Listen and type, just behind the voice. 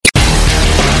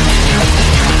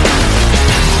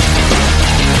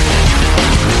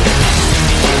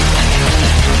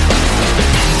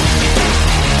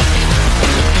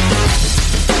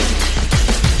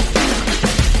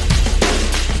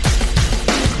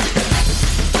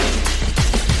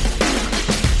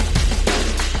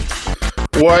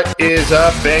What is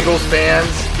up, Bengals fans?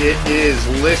 It is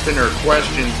Listener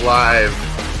Questions Live,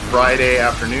 Friday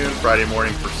afternoon, Friday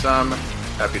morning for some.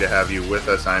 Happy to have you with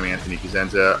us. I'm Anthony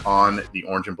Cosenza on the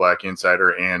Orange and Black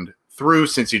Insider and through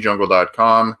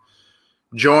CincyJungle.com.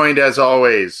 Joined, as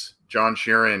always, John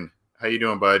Sheeran. How you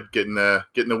doing, bud? Getting the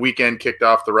weekend kicked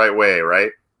off the right way,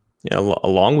 right? Yeah, a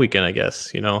long weekend, I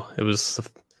guess. You know, it was the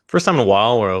first time in a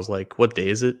while where I was like, "What day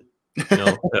is it?" You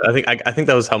know, I think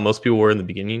that was how most people were in the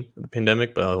beginning of the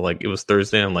pandemic. But like, it was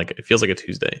Thursday, and I'm like, it feels like a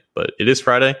Tuesday, but it is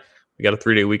Friday. We got a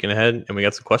 3-day weekend ahead, and we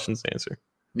got some questions to answer.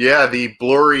 Yeah, the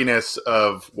blurriness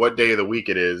of what day of the week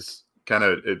it is, kind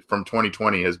of from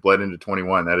 2020, has bled into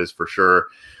 21. That is for sure.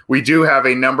 We do have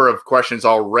a number of questions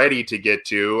already to get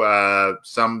to.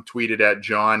 Some tweeted at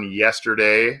John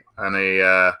yesterday on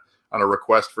a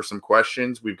request for some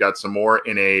questions. We've got some more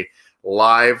in a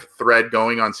live thread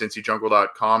going on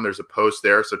CincyJungle.com. There's a post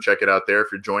there, so check it out there.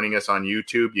 If you're joining us on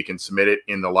YouTube, you can submit it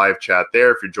in the live chat there.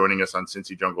 If you're joining us on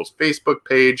Cincy Jungle's Facebook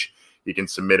page, you can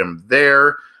submit them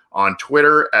there. On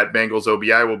Twitter, at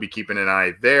BengalsOBI, we'll be keeping an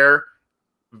eye there.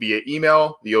 Via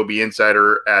email,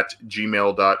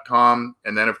 theobinsider@gmail.com.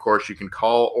 And then, of course, you can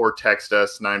call or text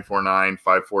us,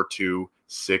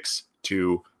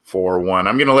 949-542-6241.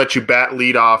 I'm going to let you bat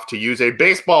lead off to use a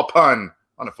baseball pun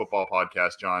on a football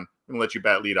podcast, John. I'm going to let you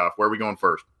bat lead off. Where are we going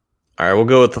first? All right, we'll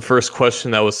go with the first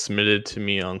question that was submitted to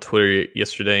me on Twitter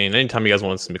yesterday. And anytime you guys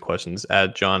want to submit questions,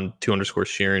 at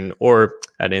John2_Sheeran or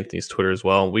at Anthony's Twitter as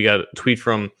well. We got a tweet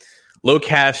from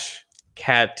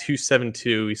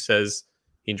LowCashCat272. He says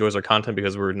he enjoys our content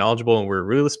because we're knowledgeable and we're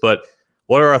realists. But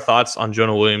what are our thoughts on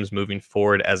Jonah Williams moving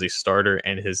forward as a starter,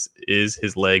 and is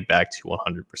his leg back to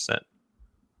 100%?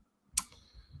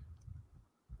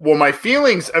 Well, my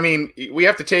feelings, I mean, we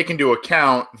have to take into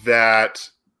account that,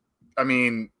 I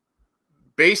mean,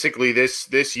 basically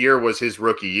this year was his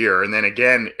rookie year. And then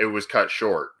again, it was cut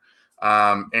short.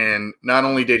 And not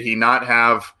only did he not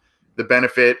have the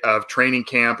benefit of training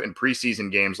camp and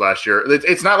preseason games last year,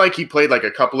 it's not like he played like a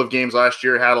couple of games last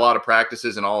year, had a lot of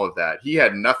practices and all of that. He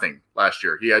had nothing last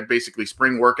year. He had basically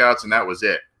spring workouts and that was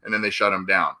it. And then they shut him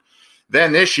down.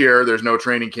 Then this year, there's no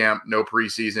training camp, no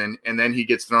preseason, and then he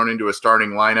gets thrown into a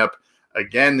starting lineup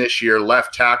again this year,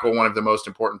 left tackle, one of the most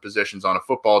important positions on a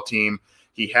football team.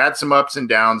 He had some ups and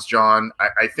downs, John.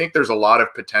 I think there's a lot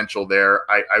of potential there.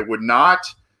 I don't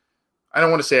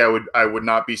want to say I would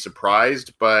not be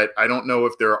surprised, but I don't know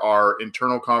if there are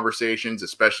internal conversations,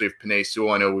 especially if Penei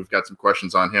Sewell, I know we've got some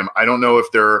questions on him. I don't know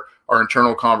if there are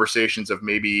internal conversations of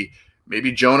maybe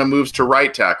Jonah moves to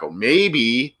right tackle.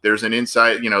 Maybe there's an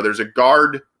inside, there's a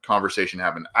guard conversation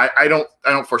happening. I don't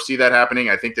foresee that happening.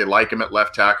 I think they like him at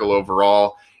left tackle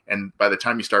overall. And by the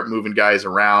time you start moving guys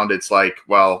around, it's like,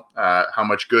 well, how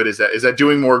much good is that? Is that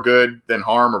doing more good than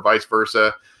harm, or vice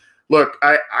versa? Look,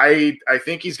 I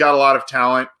think he's got a lot of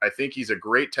talent. I think he's a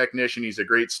great technician. He's a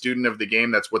great student of the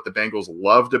game. That's what the Bengals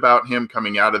loved about him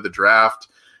coming out of the draft.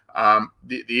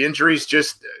 The injuries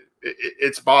just,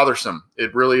 it's bothersome.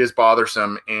 It really is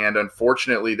bothersome. And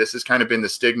unfortunately, this has kind of been the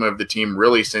stigma of the team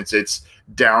really since its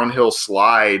downhill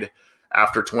slide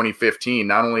after 2015,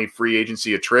 not only free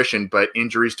agency attrition, but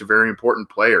injuries to very important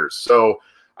players. So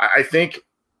I think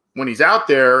when he's out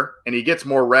there and he gets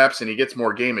more reps and he gets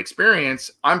more game experience,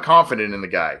 I'm confident in the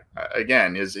guy.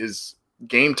 Again, his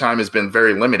game time has been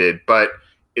very limited, but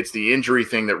it's the injury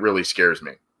thing that really scares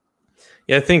me.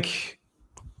 Yeah, I think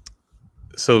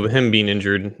so. Him being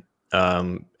injured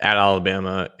at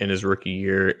Alabama in his rookie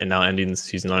year and now ending the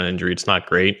season on an injury, it's not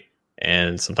great.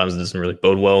 And sometimes it doesn't really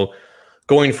bode well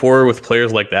going forward with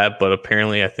players like that. But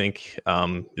apparently I think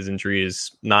his injury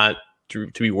is not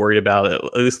to be worried about, at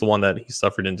least the one that he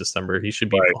suffered in December. He should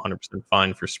be 100%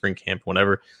 fine for spring camp,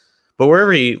 whenever. But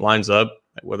wherever he lines up,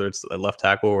 whether it's a left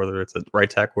tackle or whether it's a right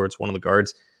tackle or it's one of the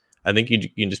guards, I think you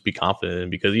can just be confident in him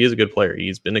because he is a good player.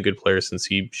 He's been a good player since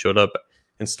he showed up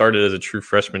and started as a true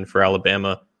freshman for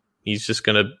Alabama. He's just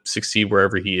going to succeed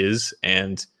wherever he is.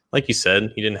 And like you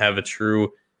said, he didn't have a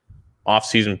true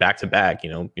offseason back-to-back,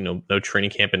 no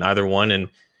training camp in either one. And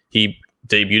he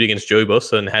debuted against Joey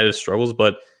Bosa and had his struggles.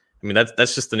 But, I mean,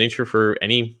 that's just the nature for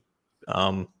any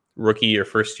rookie or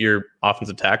first-year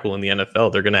offensive tackle in the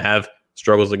NFL. They're going to have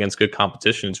struggles against good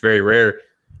competition. It's very rare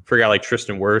for a guy like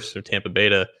Tristan Wirfs of Tampa Bay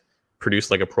to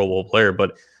produce like a Pro Bowl player,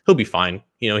 but he'll be fine.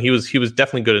 He was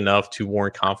definitely good enough to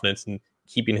warrant confidence in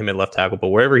keeping him at left tackle. But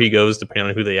wherever he goes, depending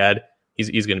on who they add,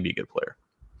 he's going to be a good player.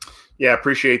 Yeah,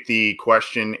 appreciate the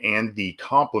question and the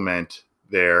compliment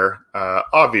there.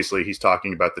 Obviously, he's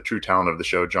talking about the true talent of the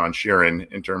show, John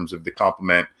Sheeran, in terms of the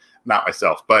compliment, not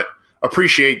myself, but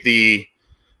appreciate the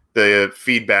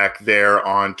feedback there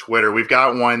on Twitter. We've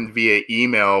got one via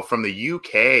email from the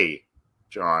UK.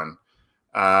 John.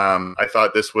 I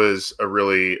thought this was a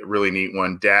really, really neat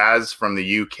one. Daz from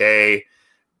the UK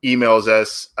emails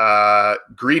us,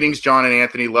 greetings, John and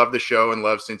Anthony. Love the show and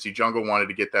love Cincy Jungle. Wanted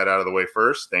to get that out of the way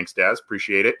first. Thanks, Daz.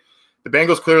 Appreciate it. The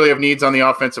Bengals clearly have needs on the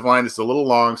offensive line. This is a little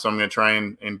long, so I'm going to try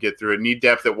and get through it. Need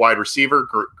depth at wide receiver.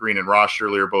 Green and Ross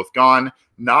surely are both gone.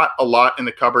 Not a lot in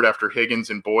the cupboard after Higgins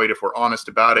and Boyd, if we're honest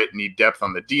about it. Need depth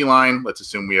on the D-line. Let's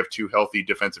assume we have 2 healthy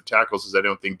defensive tackles, as I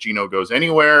don't think Geno goes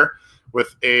anywhere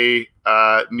with a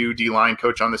new D-line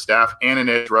coach on the staff and an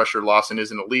edge rusher. Lawson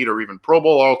isn't a lead or even Pro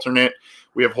Bowl alternate.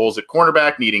 We have holes at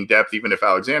cornerback, needing depth even if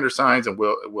Alexander signs and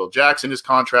Will Jackson is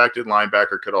contracted.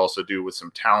 Linebacker could also do with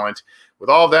some talent. With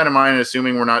all of that in mind, and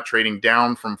assuming we're not trading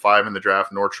down from 5 in the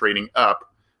draft nor trading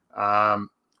up,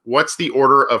 what's the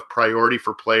order of priority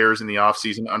for players in the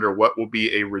offseason under what will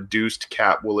be a reduced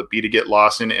cap? Will it be to get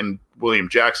Lawson and William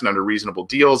Jackson under reasonable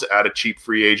deals, add a cheap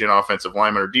free agent offensive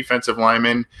lineman or defensive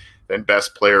lineman, then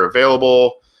best player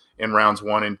available in rounds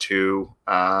 1 and 2?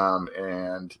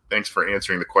 And thanks for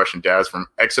answering the question, Daz, from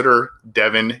Exeter,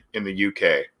 Devon in the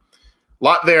UK.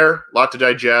 Lot there, lot to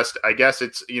digest. I guess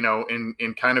it's,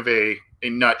 in kind of a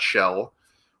nutshell,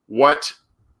 what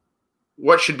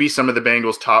should be some of the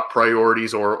Bengals' top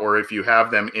priorities, or if you have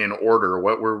them in order,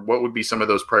 what would be some of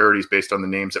those priorities based on the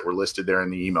names that were listed there in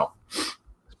the email?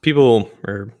 People,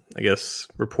 or I guess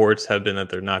reports have been that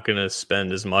they're not going to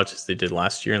spend as much as they did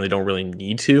last year, and they don't really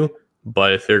need to.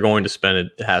 But if they're going to spend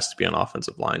it, it has to be on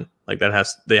offensive line.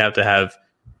 They have to have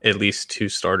at least 2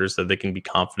 starters that they can be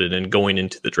confident in going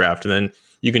into the draft. And then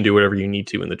you can do whatever you need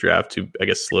to in the draft to, I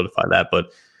guess, solidify that.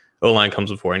 But O-line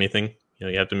comes before anything.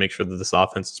 You have to make sure that this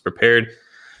offense is prepared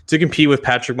to compete with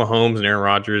Patrick Mahomes and Aaron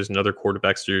Rodgers and other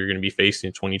quarterbacks that you're going to be facing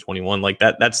in 2021. Like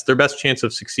that's their best chance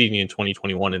of succeeding in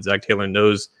 2021. And Zach Taylor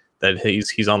knows that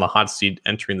he's on the hot seat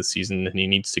entering the season, and he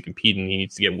needs to compete and he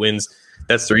needs to get wins.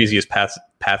 That's their easiest path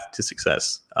to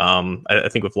success. I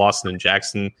think with Lawson and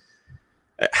Jackson,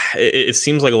 it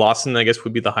seems like Lawson, I guess,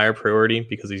 would be the higher priority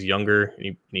because he's younger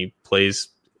and he plays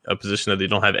a position that they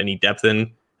don't have any depth in. And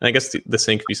I guess the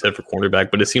same could be said for cornerback,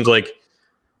 but it seems like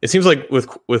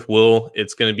with Will,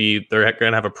 it's going to be, they're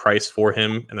going to have a price for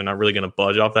him and they're not really going to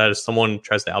budge off that. If someone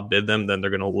tries to outbid them, then they're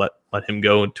going to let him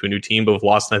go to a new team. But with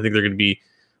Lawson, I think they're going to be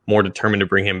more determined to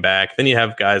bring him back. Then you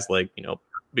have guys like,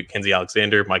 Mackenzie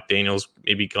Alexander, Mike Daniels,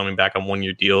 maybe coming back on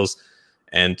 1-year deals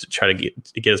and to try to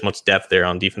get as much depth there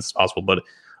on defense as possible. But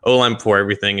O-line before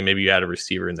everything, and maybe you add a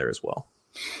receiver in there as well.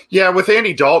 Yeah, with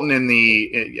Andy Dalton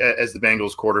as the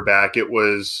Bengals quarterback, it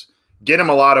was get him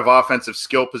a lot of offensive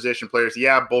skill position players.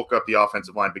 Yeah, bulk up the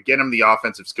offensive line, but get him the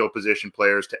offensive skill position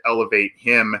players to elevate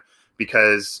him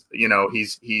because,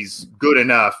 he's good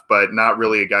enough, but not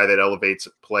really a guy that elevates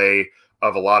play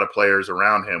of a lot of players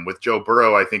around him. With Joe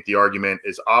Burrow, I think the argument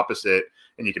is opposite,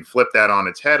 and you can flip that on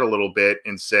its head a little bit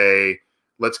and say,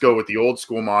 let's go with the old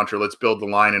school mantra. Let's build the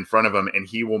line in front of him, and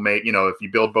he will make, if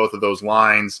you build both of those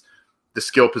lines, the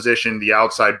skill position, the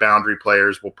outside boundary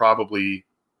players will probably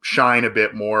shine a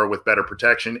bit more with better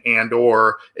protection and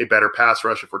or a better pass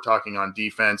rush. If we're talking on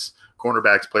defense,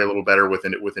 cornerbacks play a little better with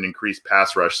an increased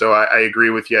pass rush. So I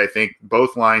agree with you. I think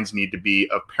both lines need to be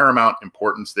of paramount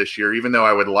importance this year, even though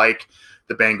I would like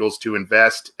the Bengals to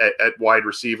invest at wide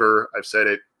receiver. I've said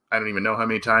it, I don't even know how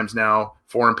many times now,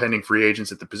 4 impending free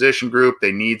agents at the position group.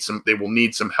 They will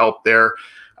need some help there.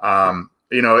 And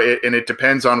it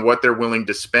depends on what they're willing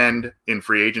to spend in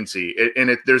free agency.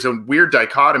 There's a weird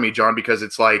dichotomy, John, because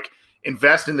it's like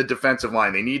invest in the defensive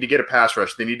line. They need to get a pass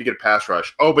rush.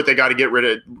 Oh, but they got to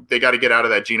get out of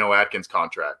that Geno Atkins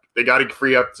contract. They got to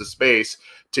free up the space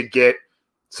to get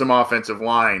some offensive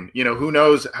line. Who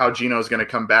knows how Geno's going to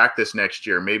come back this next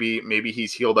year. Maybe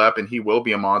he's healed up and he will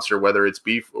be a monster, whether it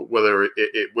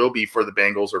will be for the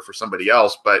Bengals or for somebody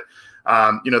else. But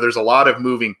there's a lot of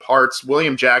moving parts.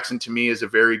 William Jackson to me is a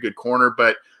very good corner,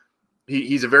 but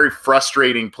he's a very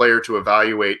frustrating player to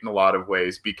evaluate in a lot of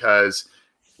ways because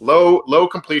low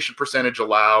completion percentage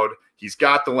allowed. He's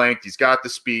got the length, he's got the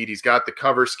speed, he's got the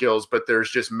cover skills, but there's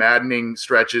just maddening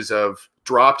stretches of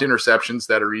dropped interceptions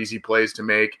that are easy plays to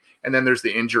make. And then there's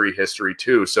the injury history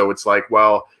too. So it's like,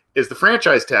 well, is the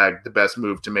franchise tag the best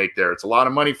move to make there? It's a lot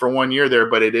of money for 1 year there,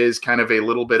 but it is kind of a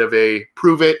little bit of a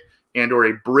prove it and or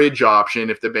a bridge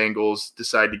option if the Bengals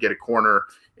decide to get a corner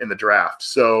in the draft.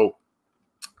 So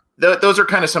those are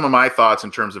kind of some of my thoughts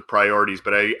in terms of priorities,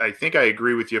 but I think I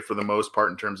agree with you for the most part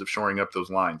in terms of shoring up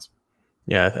those lines.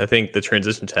 Yeah, I think the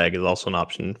transition tag is also an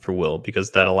option for Will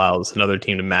because that allows another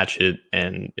team to match it,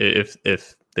 and if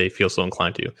they feel so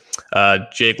inclined to.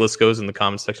 Jake Lisco's in the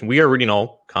comments section. We are reading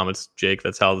all comments, Jake.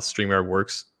 That's how the StreamYard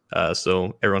works.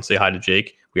 So everyone say hi to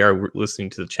Jake. We are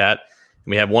listening to the chat.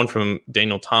 And we have one from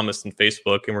Daniel Thomas on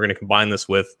Facebook, and we're going to combine this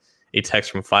with a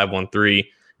text from 513.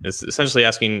 It's essentially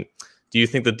asking, do you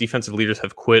think the defensive leaders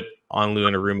have quit on Lou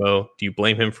Anarumo? Do you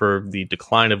blame him for the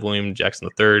decline of William Jackson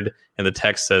III? And the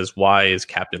text says, why is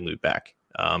Captain Lou back?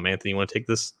 Anthony, you want to take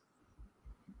this?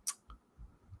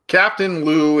 Captain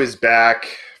Lou is back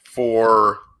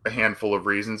for a handful of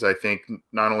reasons. I think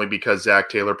not only because Zach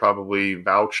Taylor probably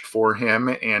vouched for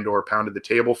him and or pounded the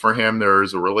table for him.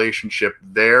 There's a relationship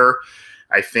there.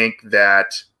 I think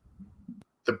that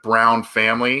the Brown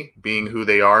family, being who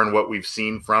they are and what we've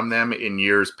seen from them in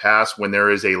years past, when there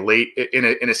is a late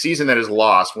in a season that is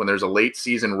lost, when there's a late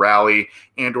season rally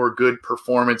and or good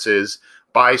performances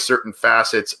by certain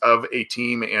facets of a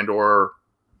team and or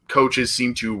coaches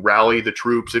seem to rally the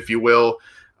troops, if you will.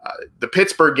 The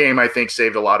Pittsburgh game, I think,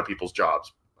 saved a lot of people's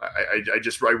jobs.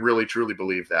 I really truly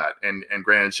believe that. And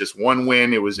granted, it's just one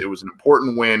win. It was an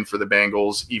important win for the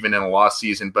Bengals, even in a lost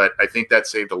season. But I think that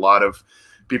saved a lot of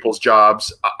people's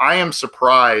jobs. I am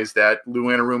surprised that Lou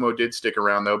Anarumo did stick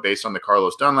around, though, based on the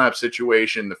Carlos Dunlap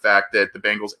situation, the fact that the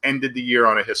Bengals ended the year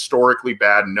on a historically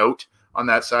bad note on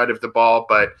that side of the ball.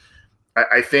 But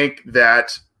I think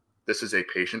that this is a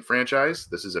patient franchise.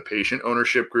 This is a patient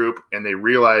ownership group, and they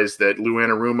realize that Lou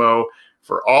Anarumo,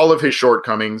 for all of his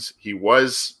shortcomings, he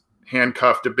was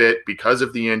handcuffed a bit because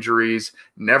of the injuries,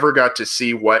 never got to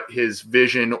see what his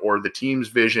vision or the team's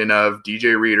vision of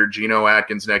DJ Reader, Geno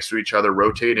Atkins next to each other,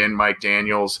 rotate in Mike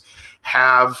Daniels,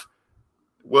 have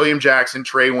William Jackson,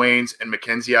 Trey Waynes, and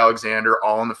Mackenzie Alexander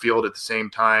all on the field at the same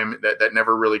time. That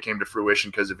never really came to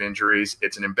fruition because of injuries.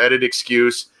 It's an embedded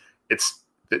excuse.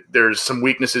 There's some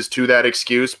weaknesses to that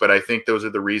excuse, but I think those are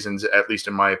the reasons, at least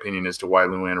in my opinion, as to why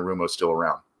Lou Anarumo is still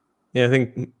around. Yeah, I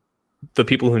think the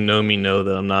people who know me know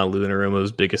that I'm not Lou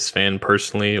Anarumo's biggest fan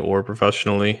personally or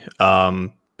professionally.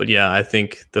 But yeah, I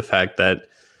think the fact that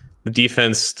the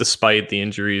defense, despite the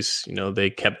injuries, they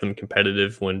kept them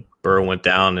competitive when Burrow went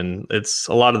down, and it's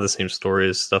a lot of the same story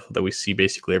as stuff that we see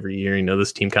basically every year.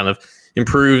 This team kind of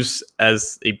improves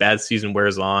as a bad season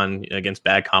wears on against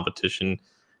bad competition.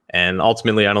 And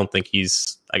ultimately, I don't think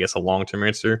he's, a long-term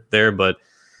answer there. But,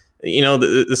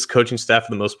 this coaching staff,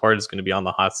 for the most part, is going to be on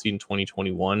the hot seat in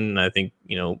 2021. And I think,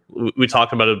 we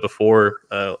talked about it before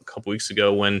a couple weeks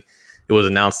ago when it was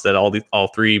announced that all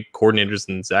three coordinators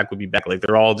and Zach would be back. Like,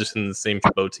 they're all just in the same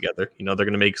boat together. They're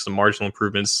going to make some marginal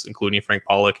improvements, including Frank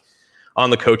Pollock,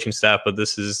 on the coaching staff. But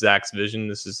this is Zach's vision.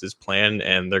 This is his plan.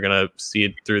 And they're going to see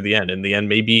it through the end. And the end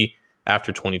may be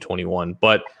after 2021.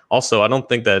 But also, I don't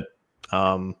think that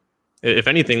if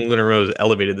anything, Lou Anarumo has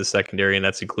elevated the secondary, and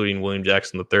that's including William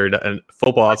Jackson III. And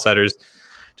Football Outsiders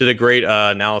did a great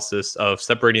analysis of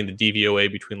separating the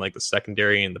DVOA between the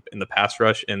secondary and the pass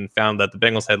rush, and found that the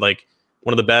Bengals had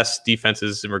one of the best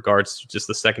defenses in regards to just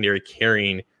the secondary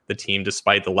carrying the team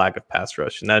despite the lack of pass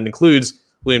rush. And that includes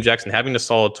William Jackson having a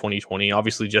solid 2020.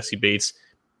 Obviously, Jesse Bates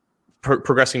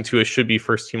progressing to a should-be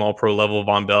first-team All-Pro level.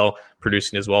 Von Bell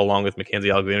producing as well, along with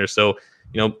Mackenzie Alexander. So,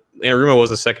 Anarumo was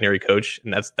a secondary coach,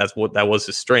 and that was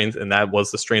his strength, and that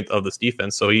was the strength of this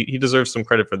defense. So he deserves some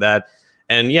credit for that.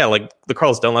 And yeah, the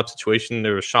Carlos Dunlap situation,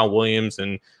 there was Sean Williams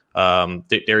and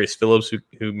Darius Phillips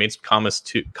who made some comments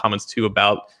too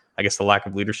about, the lack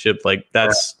of leadership.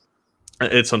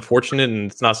 It's unfortunate,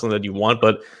 and it's not something that you want.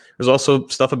 But there's also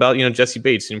stuff about Jesse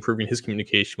Bates improving his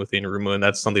communication with Anarumo, and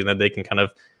that's something that they can kind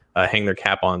of hang their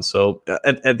cap on. So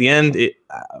at the end,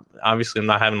 obviously I'm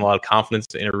not having a lot of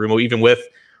confidence in Anarumo, even with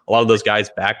a lot of those guys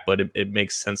back, but it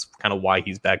makes sense kind of why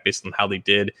he's back based on how they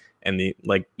did. And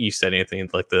like you said, Anthony,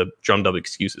 the drummed up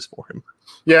excuses for him.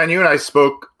 Yeah. And you and I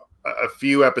spoke a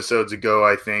few episodes ago,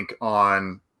 I think,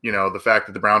 on, the fact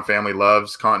that the Brown family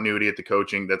loves continuity at the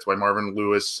coaching. That's why Marvin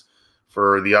Lewis,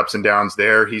 for the ups and downs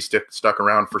there, he stuck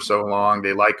around for so long.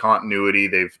 They like continuity.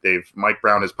 Mike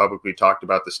Brown has publicly talked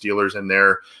about the Steelers and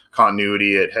their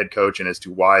continuity at head coach, and as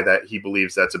to why that he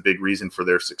believes that's a big reason for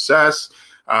their success.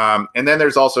 And then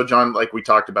there's also, John, like we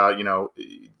talked about,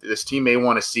 this team may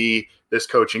want to see this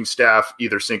coaching staff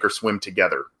either sink or swim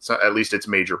together. So at least it's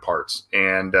major parts.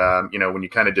 And, when you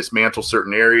kind of dismantle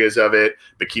certain areas of it,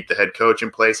 but keep the head coach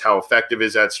in place, how effective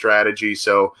is that strategy?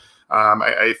 So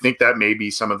I think that may be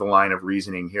some of the line of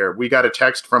reasoning here. We got a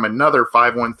text from another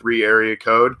 513 area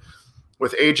code.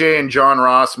 With AJ and John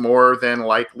Ross more than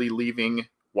likely leaving,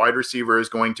 wide receiver is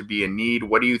going to be a need.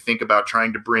 What do you think about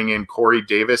trying to bring in Corey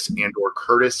Davis and or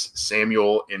Curtis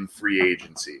Samuel in free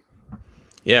agency?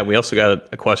 Yeah, we also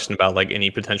got a question about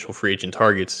any potential free agent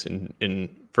targets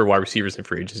for wide receivers in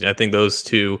free agency. I think those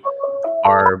two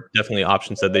are definitely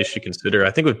options that they should consider. I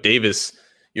think with Davis,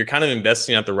 you're kind of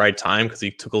investing at the right time because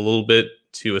he took a little bit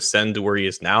to ascend to where he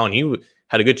is now, and he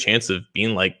had a good chance of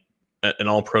being an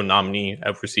All-Pro nominee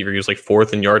at receiver. He was like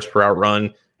 4th in yards per out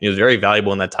run. He was very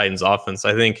valuable in that Titans offense.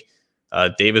 I think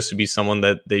Davis would be someone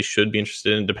that they should be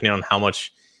interested in, depending on how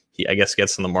much he, I guess,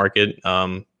 gets in the market.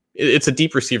 It's a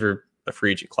deep receiver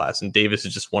free agent class, and Davis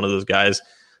is just one of those guys.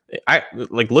 I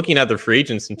like looking at the free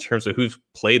agents in terms of who's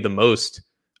played the most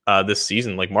this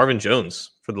season, like Marvin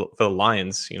Jones for the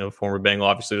Lions, former Bengal.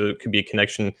 Obviously, there could be a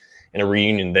connection and a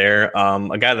reunion there.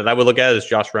 A guy that I would look at is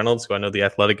Josh Reynolds, who I know the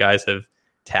Athletic guys have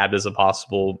tabbed as a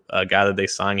possible guy that they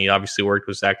signed. He obviously worked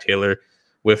with Zach Taylor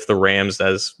with the Rams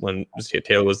as when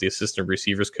Taylor was the assistant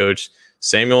receivers coach.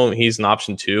 Samuel, he's an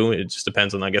option too. It just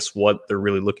depends on, I guess, what they're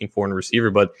really looking for in a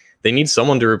receiver, but they need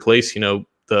someone to replace,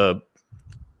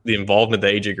 the involvement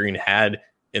that AJ Green had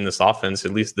in this offense,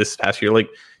 at least this past year. Like,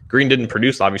 Green didn't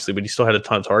produce, obviously, but he still had a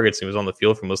ton of targets. And he was on the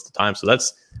field for most of the time. So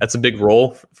that's a big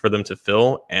role for them to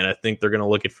fill. And I think they're going to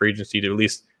look at free agency to at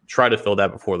least try to fill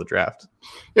that before the draft.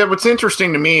 Yeah, what's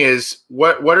interesting to me is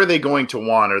what are they going to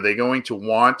want? Are they going to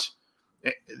want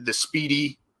the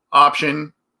speedy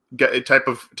option type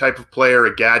of player,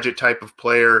 a gadget type of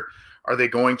player? Are they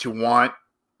going to want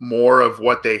more of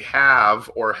what they have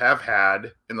or have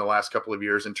had in the last couple of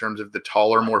years in terms of the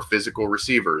taller, more physical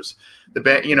receivers?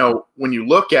 When you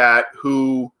look at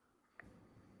who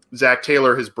Zach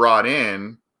Taylor has brought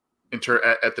in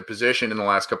at the position in the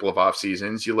last couple of off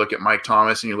seasons, you look at Mike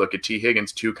Thomas and you look at T.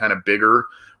 Higgins, two kind of bigger,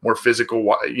 more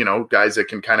physical, guys that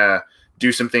can kind of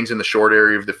do some things in the short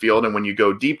area of the field. And when you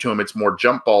go deep to them, it's more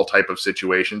jump ball type of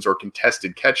situations or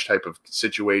contested catch type of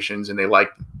situations. And they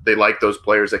like those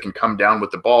players that can come down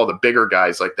with the ball, the bigger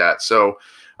guys like that. So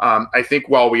I think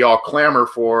while we all clamor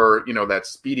for, that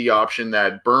speedy option,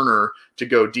 that burner to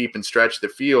go deep and stretch the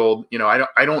field,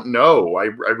 I don't know. I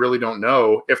really don't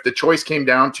know. If the choice came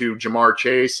down to Jamar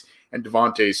Chase and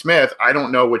Devontae Smith, I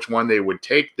don't know which one they would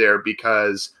take there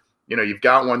because, you've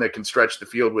got one that can stretch the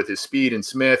field with his speed in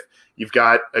Smith. You've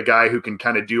got a guy who can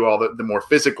kind of do all the more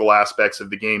physical aspects of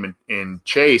the game in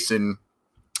Chase. And,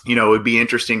 it would be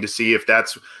interesting to see if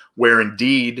that's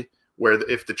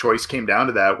if the choice came down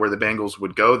to that, where the Bengals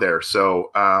would go there.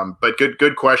 So, but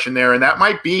good question there. And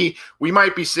we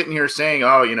might be sitting here saying,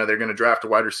 oh, they're going to draft a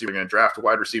wide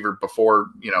receiver before,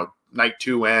 night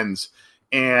 2 ends.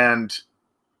 And,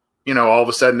 all of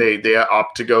a sudden they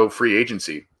opt to go free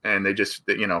agency. And they just,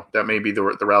 that may be the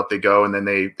route they go. And then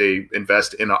they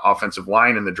invest in an offensive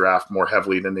line in the draft more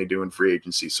heavily than they do in free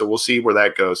agency. So we'll see where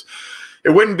that goes.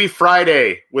 It wouldn't be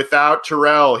Friday without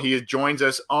Terrell. He joins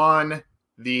us on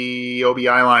the OBI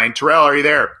line. Terrell, are you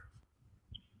there?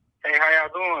 Hey, how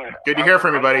y'all doing? Good to hear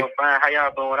from you, buddy. Fine. How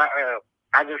y'all doing?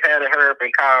 I just had to hurry up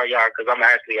and call y'all because I'm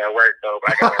actually at work, though.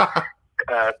 But I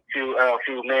got a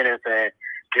few minutes and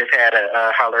just had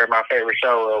to holler at my favorite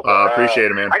show.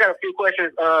 Appreciate it, man. I got a few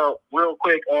questions real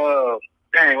quick. What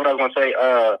I was going to say.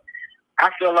 I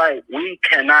feel like we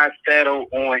cannot settle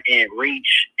on and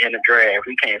reach in the draft.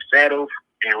 We can't settle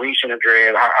and reach in the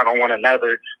draft. I don't want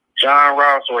another John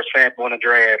Ross or Sample in the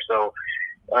draft. So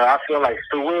I feel like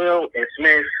Sewell and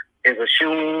Smith is a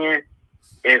shoe-in.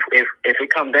 If it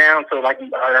come down to, like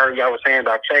y'all was saying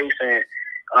about Chase and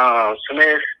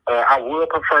Smith, I would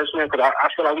prefer Smith because I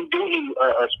feel like we do need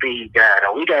a speed guy.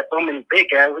 We got so many big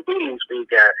guys. We do need a speed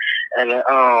guy.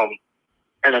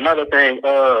 And another thing,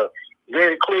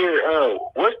 very clear.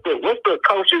 What's the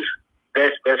coaches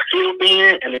that's filled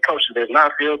in and the coaches that's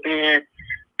not filled in?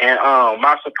 And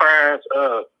my surprise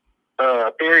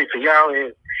theory to y'all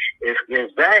is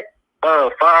if Zach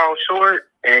falls short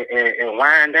and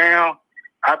wind down,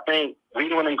 I think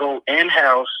we want to go in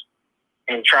house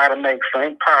and try to make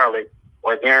Frank Pollard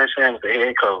or Darren Sanders the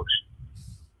head coach.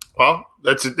 Well,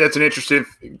 that's an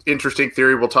interesting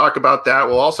theory. We'll talk about that.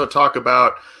 We'll also talk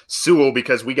about Sewell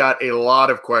because we got a lot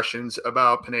of questions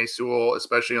about Penei Sewell,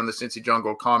 especially on the Cincy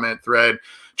Jungle comment thread.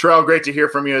 Terrell, great to hear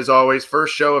from you as always.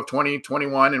 First show of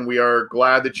 2021, and we are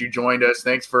glad that you joined us.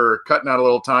 Thanks for cutting out a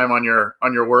little time on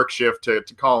your work shift to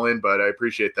call in, bud. I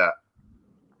appreciate that.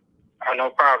 No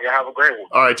problem. You have a great one.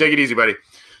 All right, take it easy, buddy.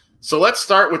 So let's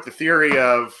start with the theory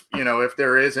of, if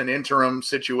there is an interim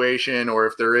situation or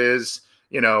if there is,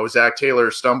 Zach Taylor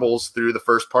stumbles through the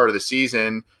first part of the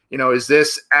season, is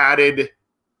this added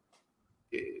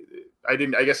 – I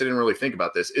guess I didn't really think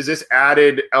about this. Is this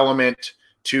added element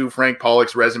to Frank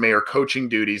Pollock's resume or coaching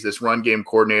duties, this run game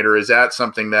coordinator? Is that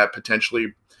something that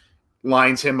potentially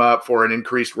lines him up for an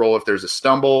increased role if there's a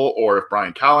stumble or if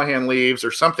Brian Callahan leaves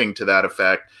or something to that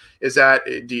effect?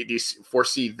 Do you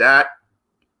foresee that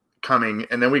coming?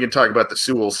 And then we can talk about the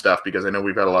Sewell stuff because I know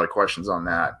we've got a lot of questions on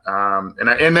that.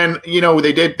 And then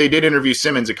they did interview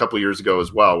Simmons a couple years ago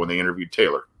as well when they interviewed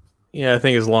Taylor. Yeah, I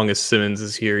think as long as Simmons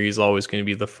is here, he's always going to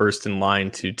be the first in line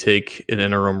to take an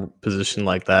interim position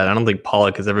like that. I don't think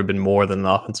Pollock has ever been more than an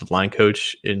offensive line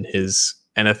coach in his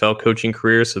NFL coaching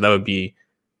career, so that would be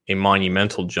a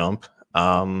monumental jump.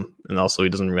 And also, he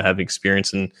doesn't really have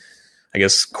experience in, I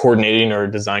guess, coordinating or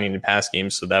designing the pass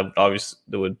games, so that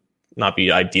would not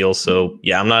be ideal. So,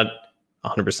 yeah, I'm not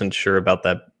 100% sure about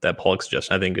that Pollock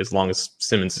suggestion. I think as long as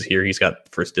Simmons is here, he's got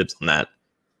first dibs on that.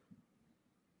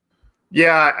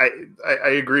 Yeah, I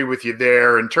agree with you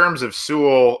there. In terms of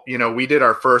Sewell, we did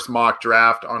our first mock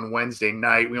draft on Wednesday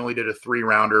night. We only did a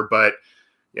 3-rounder, but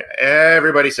yeah,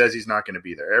 everybody says he's not going to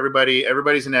be there.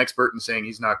 Everybody's an expert in saying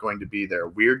he's not going to be there.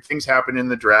 Weird things happen in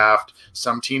the draft.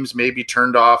 Some teams may be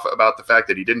turned off about the fact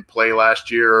that he didn't play last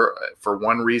year for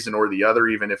one reason or the other,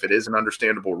 even if it is an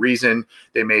understandable reason.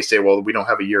 They may say, well, we don't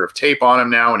have a year of tape on him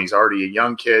now, and he's already a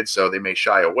young kid, so they may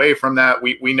shy away from that.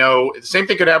 We know the same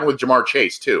thing could happen with Ja'Marr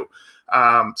Chase too.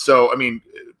 So, I mean,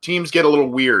 teams get a little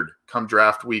weird come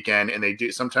draft weekend,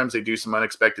 and sometimes they do some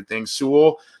unexpected things.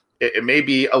 Sewell, it may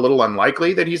be a little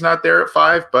unlikely that he's not there at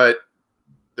 5, but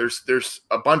there's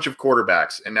a bunch of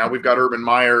quarterbacks, and now we've got Urban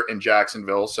Meyer in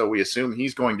Jacksonville, so we assume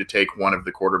he's going to take one of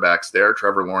the quarterbacks there,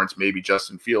 Trevor Lawrence, maybe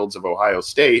Justin Fields of Ohio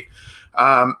State.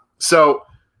 So,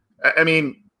 I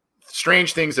mean,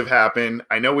 strange things have happened.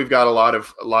 I know we've got a lot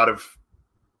of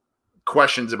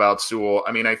questions about Sewell.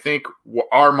 I mean, I think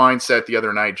our mindset the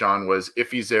other night, John, was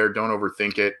if he's there, don't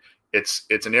overthink it.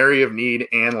 It's an area of need,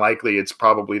 and likely it's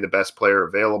probably the best player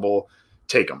available.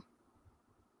 Take him.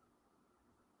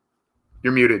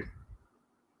 You're muted.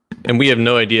 And we have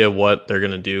no idea what they're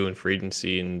going to do in free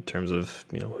agency in terms of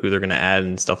who they're going to add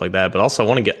and stuff like that. But also, I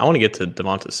want to get to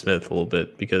Devonta Smith a little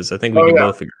bit, because I think we can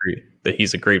both agree that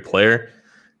he's a great player.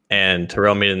 And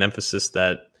Terrell made an emphasis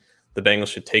that the Bengals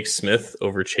should take Smith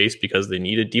over Chase because they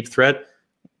need a deep threat,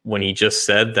 when he just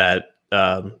said that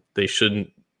they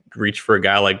shouldn't reach for a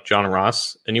guy like John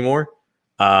Ross anymore.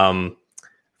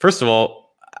 First of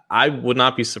all, I would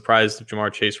not be surprised if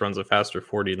Ja'Marr Chase runs a faster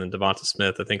 40 than Devonta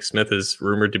Smith. I think Smith is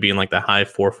rumored to be in like the high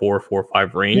 4.4,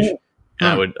 4.5 range.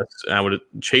 Yeah. And I would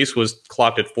Chase was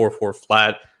clocked at 4.4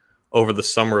 flat over the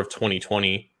summer of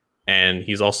 2020, and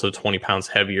he's also 20 pounds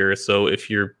heavier. So if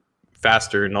you're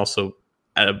faster and also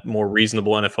at a more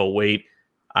reasonable NFL weight,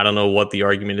 I don't know what the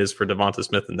argument is for Devonta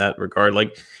Smith in that regard.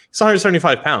 Like, he's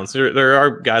 175 pounds. There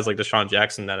are guys like Deshaun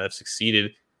Jackson that have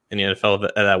succeeded in the NFL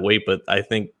at that weight, but I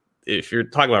think if you're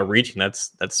talking about reaching,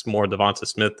 that's more Devonta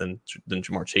Smith than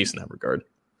Ja'Marr Chase in that regard.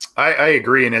 I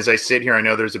agree, and as I sit here, I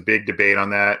know there's a big debate on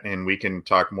that, and we can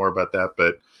talk more about that.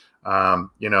 But I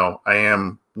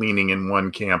am leaning in one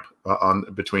camp on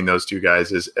between those two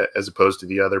guys as opposed to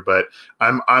the other. But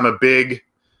I'm a big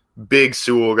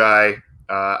Sewell guy.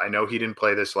 I know he didn't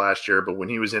play this last year, but when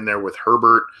he was in there with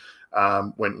Herbert,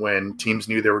 when teams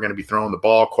knew they were going to be throwing the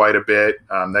ball quite a bit,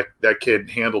 that kid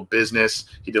handled business.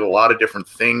 He did a lot of different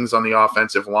things on the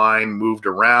offensive line, moved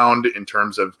around in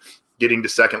terms of getting to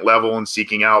second level and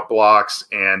seeking out blocks.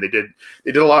 And they did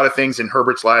a lot of things in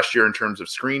Herbert's last year in terms of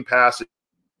screen passes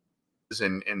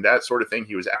and that sort of thing.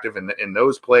 He was active in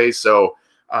those plays. So,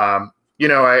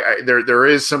 there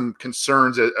is some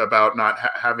concerns about not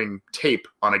having tape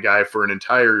on a guy for an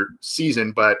entire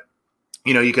season, but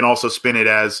you can also spin it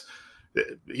as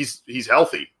he's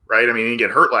healthy, right? I mean, he didn't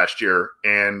get hurt last year,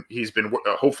 and he's been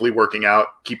hopefully working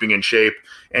out, keeping in shape,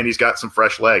 and he's got some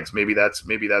fresh legs. Maybe that's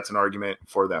an argument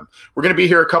for them. We're going to be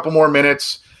here a couple more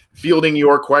minutes fielding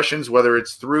your questions, whether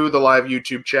it's through the live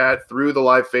YouTube chat, through the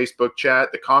live Facebook chat,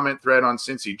 the comment thread on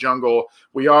Cincy Jungle.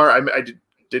 We are, I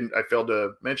failed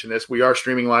to mention this. We are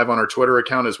streaming live on our Twitter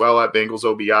account as well at Bengals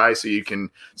OBI, so you can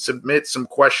submit some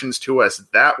questions to us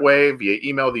that way via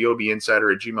email,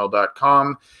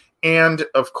 theobinsider@gmail.com. And,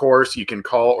 of course, you can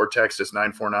call or text us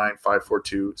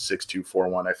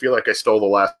 949-542-6241. I feel like I stole the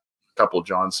last couple,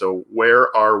 John, so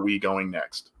where are we going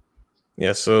next?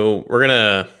 Yeah, so we're going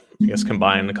to,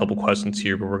 combine a couple questions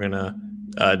here, but we're going to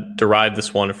derive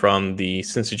this one from the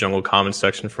Cincy Jungle comments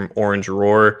section from Orange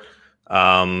Roar.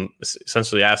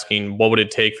 Essentially asking what would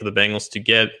it take for the Bengals to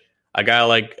get a guy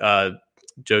like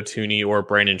Joe Thuney or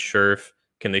Brandon Scherff?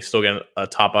 Can they still get a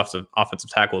top offensive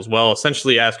tackle as well?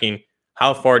 Essentially asking,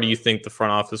 how far do you think the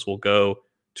front office will go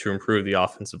to improve the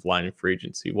offensive line in free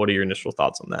agency? What are your initial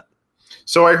thoughts on that?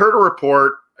 So I heard a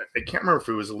report. I can't remember if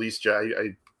it was Elise.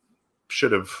 I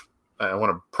should have. I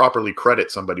want to properly credit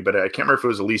somebody, but I can't remember if it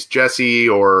was Elise Jesse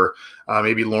or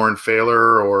maybe Lauren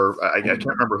Failer, or I can't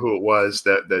remember who it was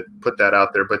that put that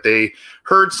out there. But they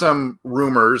heard some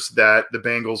rumors that the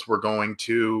Bengals were going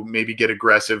to maybe get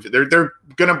aggressive. They're going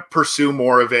to pursue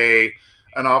more of an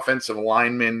offensive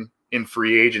lineman in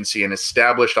free agency, an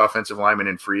established offensive lineman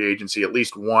in free agency, at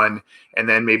least one, and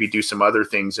then maybe do some other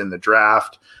things in the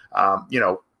draft.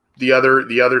 The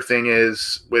other thing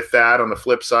is with that, on the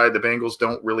flip side, the Bengals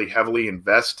don't really heavily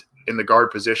invest in the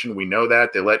guard position. We know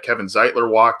that. They let Kevin Zeitler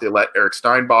walk. They let Eric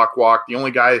Steinbach walk. The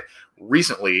only guy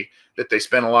recently that they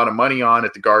spent a lot of money on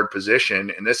at the guard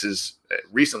position, and this is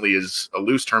recently is a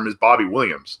loose term, is Bobby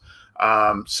Williams.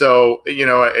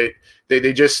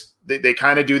 They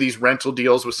kind of do these rental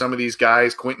deals with some of these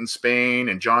guys, Quentin Spain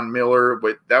and John Miller,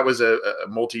 but that was a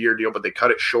multi-year deal, but they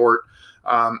cut it short.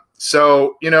 Guard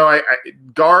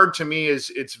to me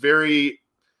it's very,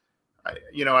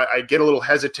 I get a little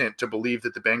hesitant to believe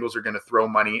that the Bengals are going to throw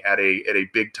money at a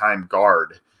big time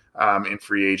guard in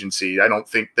free agency. I don't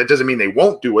think that doesn't mean they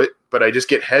won't do it, but I just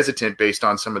get hesitant based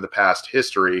on some of the past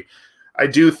history. I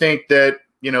do think that,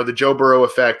 the Joe Burrow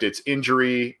effect, its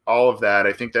injury, all of that,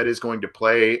 I think that is going to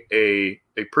play a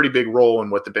pretty big role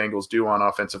in what the Bengals do on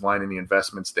offensive line and the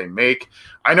investments they make.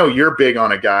 I know you're big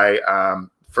on a guy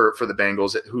for the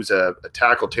Bengals who's a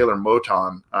tackle, Taylor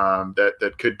Moton,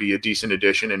 that could be a decent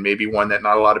addition and maybe one that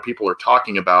not a lot of people are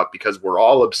talking about because we're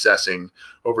all obsessing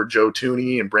over Joe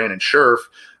Thuney and Brandon Scherf.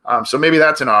 So maybe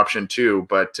that's an option too.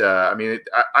 But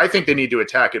I think they need to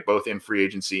attack it both in free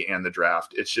agency and the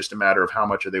draft. It's just a matter of how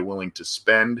much are they willing to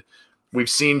spend. We've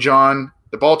seen, John,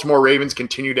 the Baltimore Ravens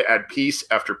continue to add piece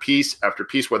after piece after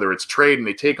piece, whether it's trade and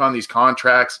they take on these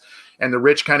contracts and the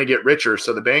rich kind of get richer.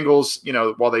 So the Bengals,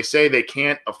 while they say they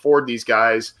can't afford these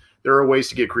guys, there are ways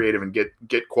to get creative and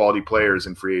get quality players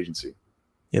in free agency.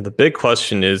 Yeah, the big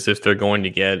question is if they're going to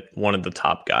get one of the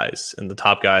top guys. And the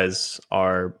top guys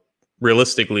are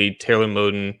realistically Taylor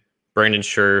Moton, Brandon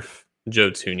Scherf, Joe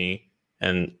Thuney.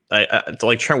 And I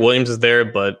like Trent Williams is there,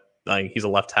 but he's a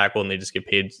left tackle and they just get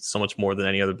paid so much more than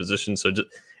any other position. So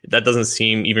that doesn't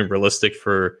seem even realistic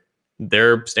for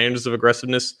their standards of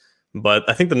aggressiveness. But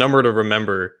I think the number to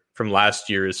remember from last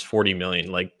year is $40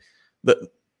 million.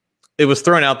 It was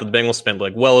thrown out that the Bengals spent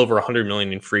well over $100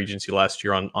 million in free agency last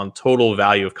year on total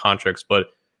value of contracts, but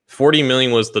 $40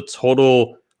 million was the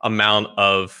total amount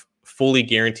of fully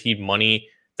guaranteed money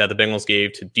that the Bengals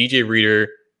gave to DJ Reader,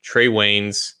 Trey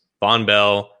Waynes, Von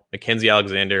Bell, Mackenzie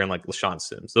Alexander, and LaShawn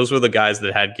Sims. Those were the guys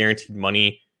that had guaranteed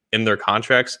money in their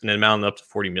contracts, and it amounted up to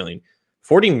 $40 million.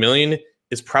 $40 million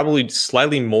is probably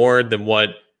slightly more than what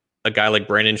a guy like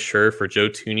Brandon Scherf or Joe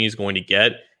Thuney is going to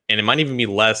get, and it might even be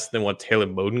less than what Taylor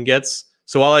Moton gets.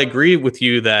 So while I agree with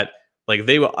you that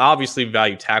they will obviously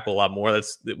value tackle a lot more,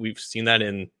 we've seen that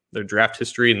in their draft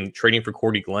history and trading for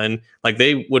Cordy Glenn.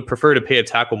 They would prefer to pay a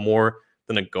tackle more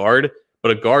than a guard,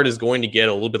 but a guard is going to get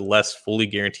a little bit less fully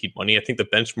guaranteed money. I think the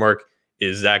benchmark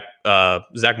is Zach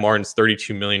Martin's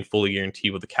 $32 million fully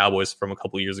guaranteed with the Cowboys from a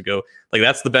couple of years ago.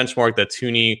 That's the benchmark that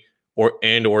Thuney or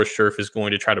Scherf is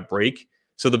going to try to break.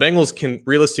 So the Bengals can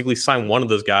realistically sign one of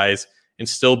those guys and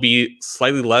still be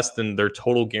slightly less than their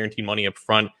total guaranteed money up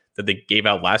front that they gave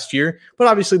out last year. But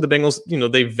obviously the Bengals,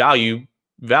 they value.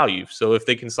 So if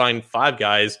they can sign 5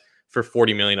 guys for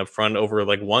 $40 million up front over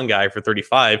one guy for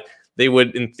 35, they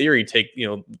would in theory take,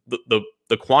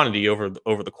 the quantity over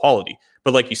the quality.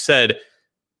 But like you said,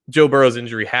 Joe Burrow's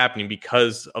injury happening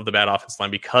because of the bad offensive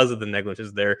line, because of the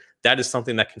negligence there, that is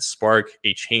something that can spark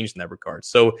a change in that regard.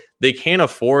 So they can't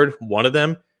afford one of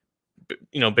them,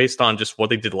 based on just what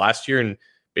they did last year and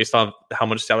based on how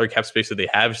much salary cap space that they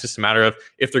have. It's just a matter of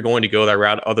if they're going to go that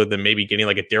route, other than maybe getting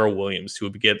a Darrell Williams who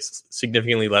would get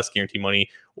significantly less guaranteed money,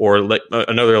 or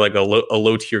another a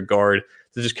low tier guard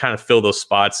to just kind of fill those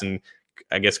spots and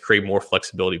I guess create more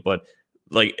flexibility. But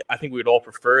I think we would all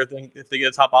prefer if they get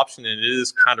a top option, and it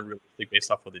is kind of realistic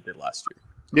based off what they did last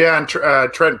year. Yeah,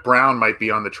 and Trent Brown might be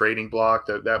on the trading block.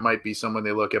 That might be someone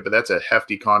they look at, but that's a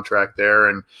hefty contract there.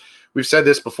 And we've said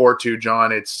this before too,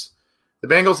 John. It's the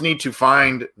Bengals need to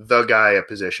find the guy at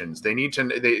positions. They need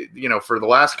to, for the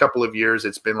last couple of years,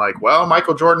 it's been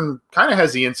Michael Jordan kind of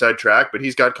has the inside track, but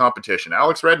he's got competition.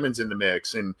 Alex Redmond's in the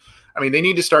mix. And they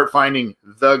need to start finding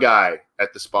the guy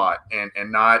at the spot and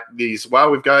not these,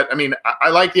 we've got, I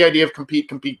like the idea of compete.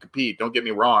 Don't get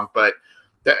me wrong, but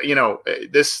that,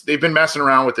 they've been messing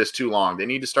around with this too long. They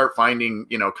need to start finding,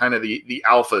 kind of the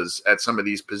alphas at some of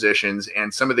these positions,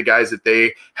 and some of the guys that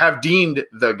they have deemed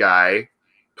the guy,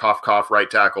 cough, cough,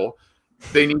 right tackle.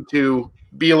 They need to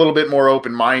be a little bit more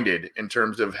open-minded in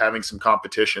terms of having some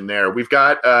competition there. We've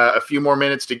got a few more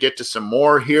minutes to get to some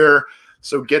more here.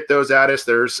 So get those at us.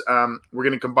 There's we're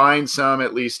going to combine some,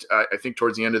 at least I think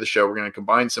towards the end of the show, we're going to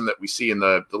combine some that we see in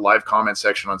the live comment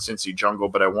section on Cincy Jungle.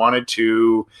 But I wanted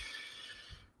to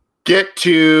get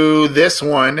to this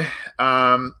one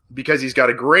because he's got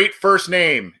a great first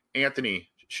name, Anthony.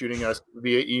 shooting us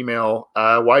via email.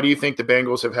 Why do you think the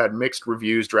Bengals have had mixed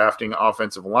reviews drafting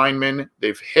offensive linemen?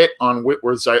 They've hit on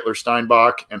Whitworth, Zeitler,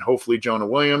 Steinbach, and hopefully Jonah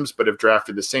Williams, but have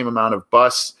drafted the same amount of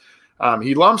busts.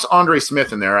 He lumps Andre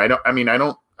Smith in there.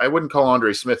 I wouldn't call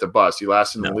Andre Smith a bust. He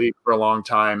lasted in the league for a long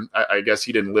time. I guess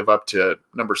he didn't live up to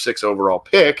number 6 overall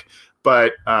pick,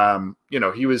 but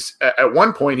he was at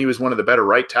one point, he was one of the better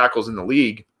right tackles in the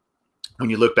league. When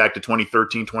you look back to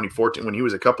 2013, 2014, when he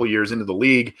was a couple years into the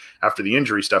league after the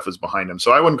injury stuff was behind him.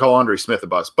 So I wouldn't call Andre Smith a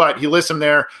bust, but he lists him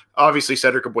there. Obviously,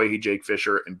 Cedric Ogbuehi, Jake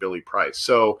Fisher, and Billy Price.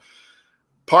 So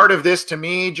part of this to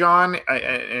me, John,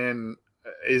 and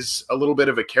is a little bit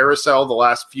of a carousel the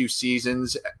last few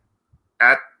seasons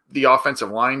at the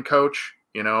offensive line coach.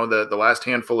 The last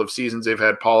handful of seasons, they've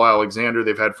had Paul Alexander,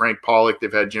 they've had Frank Pollock,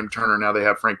 they've had Jim Turner, now they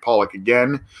have Frank Pollock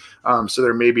again. So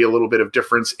there may be a little bit of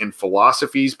difference in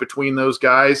philosophies between those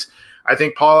guys. I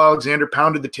think Paul Alexander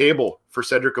pounded the table for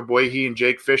Cedric Ogbuehi and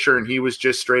Jake Fisher, and he was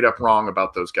just straight up wrong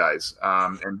about those guys.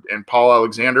 And Paul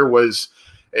Alexander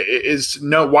is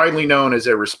widely known as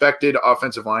a respected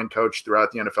offensive line coach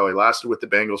throughout the NFL. He lasted with the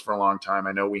Bengals for a long time.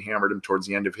 I know we hammered him towards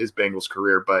the end of his Bengals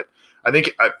career, but I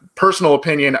think, personal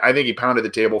opinion, I think he pounded the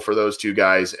table for those two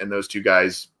guys, and those two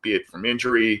guys, be it from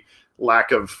injury,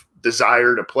 lack of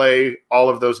desire to play, all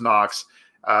of those knocks,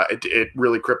 it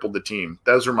really crippled the team.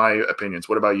 Those are my opinions.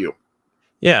 What about you?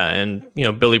 Yeah, and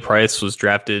Billy Price was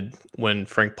drafted when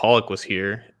Frank Pollock was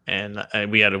here, and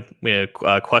we had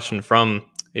a question from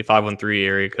a 513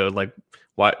 area code, like,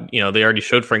 why? They already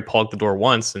showed Frank Pollock the door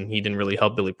once, and he didn't really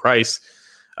help Billy Price.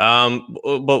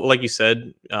 But like you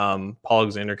said, Paul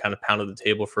Alexander kind of pounded the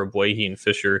table for Ogbuehi and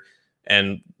Fisher.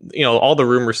 And, all the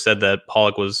rumors said that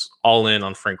Pollock was all in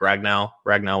on Frank Ragnow.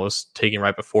 Ragnow was taken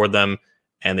right before them,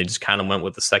 and they just kind of went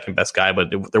with the second best guy.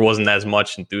 But there wasn't as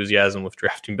much enthusiasm with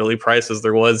drafting Billy Price as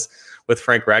there was with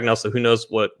Frank Ragnow. So who knows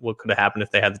what could have happened if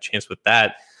they had the chance with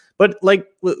that. But like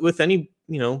with any,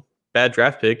 bad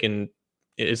draft pick, and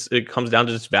it comes down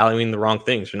to just valuing the wrong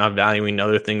things. You're not valuing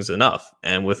other things enough.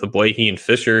 And with Ogbuehi and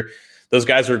Fisher, those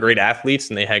guys were great athletes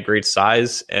and they had great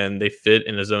size and they fit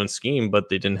in his own scheme, but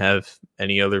they didn't have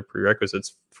any other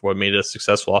prerequisites for what made a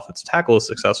successful offensive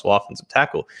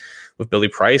tackle. With Billy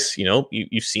Price,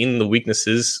 you've seen the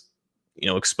weaknesses,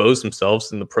 expose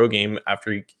themselves in the pro game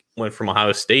after he went from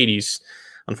Ohio State. He's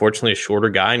unfortunately a shorter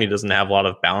guy and he doesn't have a lot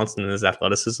of balance in his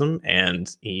athleticism,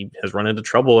 and he has run into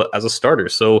trouble as a starter.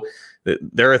 So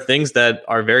there are things that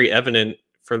are very evident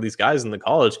for these guys in the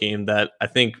college game that I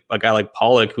think a guy like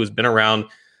Pollock, who's been around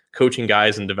coaching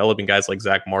guys and developing guys like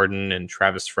Zach Martin and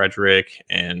Travis Frederick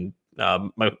and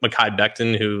Mekhi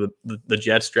Becton, who the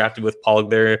Jets drafted with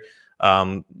Pollock there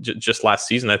just last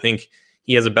season, I think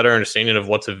he has a better understanding of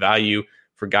what's of value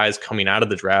for guys coming out of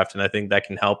the draft. And I think that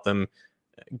can help them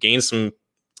gain some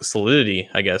solidity,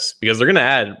 I guess, because they're going to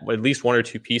add at least one or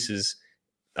two pieces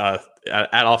at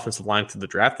offensive line to the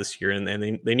draft this year. And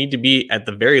they need to be, at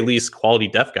the very least, quality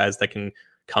depth guys that can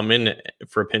come in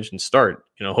for a pinch and start.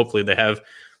 Hopefully they have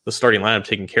the starting lineup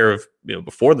taken care of,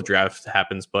 before the draft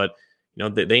happens, but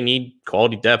they need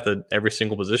quality depth at every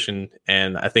single position.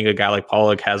 And I think a guy like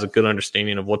Pollock has a good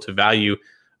understanding of what to value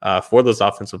for those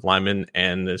offensive linemen.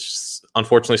 And it's just,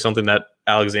 unfortunately, something that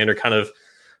Alexander kind of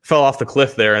fell off the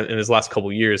cliff there in his last couple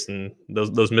of years. And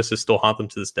those misses still haunt them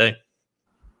to this day.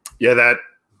 Yeah, that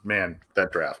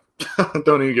draft.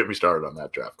 Don't even get me started on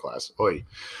that draft class. Oy.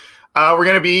 We're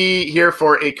going to be here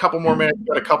for a couple more minutes.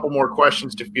 Got a couple more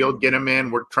questions to field. Get them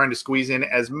in. We're trying to squeeze in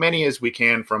as many as we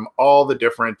can from all the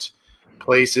different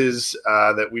places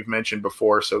that we've mentioned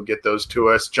before. So get those to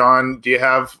us. John, do you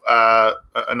have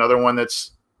another one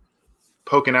that's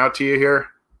poking out to you here?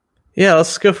 Yeah,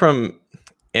 let's go from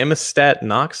Amistad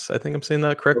Knox. I think I'm saying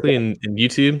that correctly in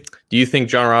YouTube. Do you think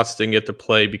John Ross didn't get to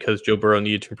play because Joe Burrow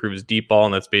needed to improve his deep ball,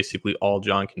 and that's basically all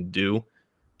John can do?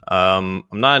 I'm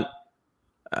not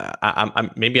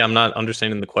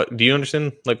understanding the question. Do you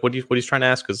understand what he's trying to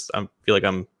ask? Because I feel like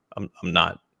I'm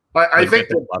not. I think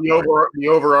the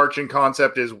overarching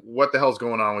concept is what the hell's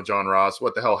going on with John Ross?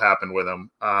 What the hell happened with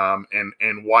him?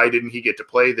 And why didn't he get to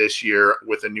play this year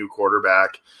with a new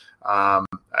quarterback?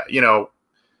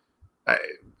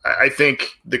 I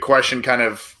think the question kind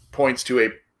of points to a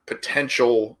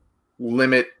potential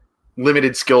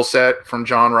limited skill set from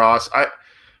John Ross.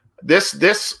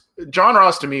 John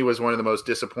Ross to me was one of the most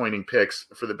disappointing picks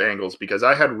for the Bengals because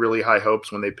I had really high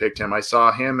hopes when they picked him. I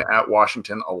saw him at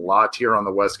Washington a lot here on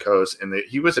the West Coast, and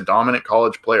he was a dominant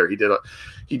college player.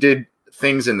 He did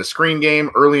things in the screen game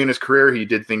early in his career. He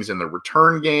did things in the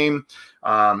return game.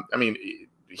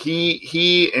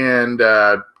 he and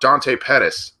Dante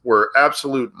Pettis were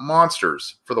absolute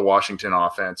monsters for the Washington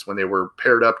offense when they were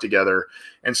paired up together.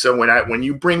 And so when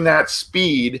you bring that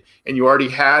speed, and you already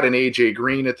had an AJ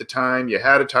Green at the time, you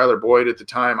had a Tyler Boyd at the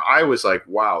time, I was like,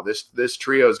 wow, this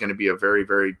trio is going to be a very,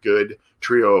 very good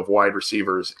trio of wide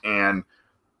receivers. And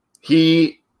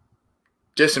he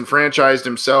disenfranchised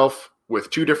himself with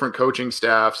two different coaching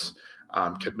staffs,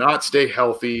 could not stay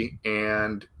healthy,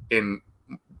 and in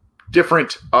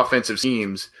different offensive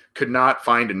schemes could not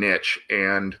find a niche.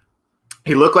 And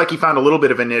he looked like he found a little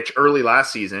bit of a niche early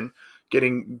last season,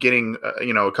 getting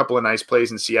a couple of nice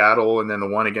plays in Seattle, and then the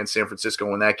one against San Francisco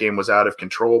when that game was out of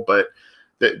control. But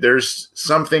there's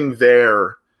something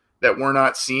there that we're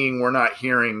not seeing, we're not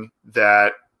hearing,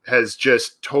 that has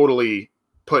just totally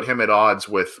put him at odds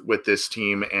with this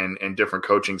team and different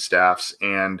coaching staffs.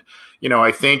 And,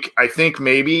 I think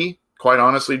maybe, quite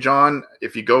honestly, John,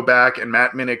 if you go back, and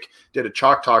Matt Minnick did a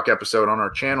Chalk Talk episode on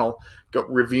our channel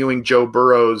reviewing Joe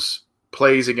Burrow's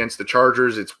plays against the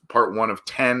Chargers. It's part 1 of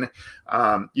 10.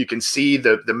 You can see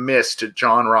the miss to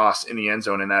John Ross in the end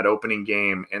zone in that opening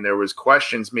game. And there was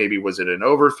questions, maybe was it an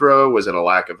overthrow? Was it a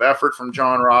lack of effort from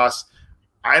John Ross?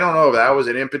 I don't know if that was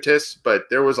an impetus, but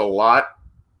there was a lot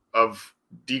of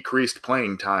decreased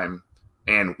playing time.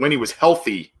 And when he was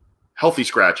healthy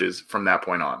scratches from that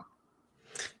point on.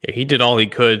 Yeah, he did all he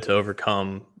could to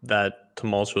overcome that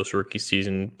tumultuous rookie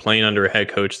season, playing under a head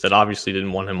coach that obviously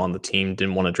didn't want him on the team,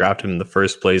 didn't want to draft him in the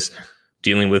first place,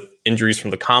 dealing with injuries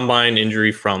from the combine,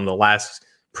 injury from the last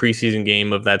preseason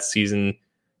game of that season.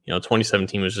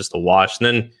 2017 was just a wash. And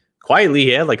then quietly,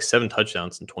 he had like 7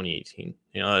 touchdowns in 2018.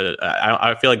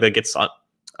 I feel like that gets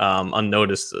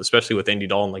unnoticed, especially with Andy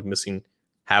Dalton like missing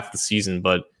half the season.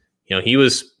 But he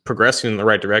was progressing in the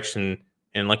right direction.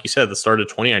 And like you said, the start of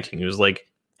 2019, he was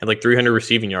had 300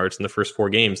 receiving yards in the first 4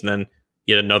 games, and then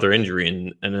he had another injury.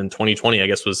 And then 2020, I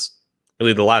guess, was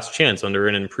really the last chance under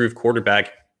an improved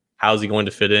quarterback. How's he going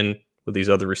to fit in with these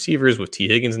other receivers, with T.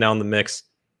 Higgins now in the mix?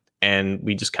 And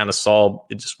we just kind of saw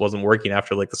it just wasn't working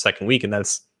after the second week. And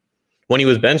that's when he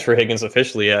was benched for Higgins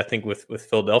officially, I think, with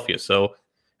Philadelphia. So,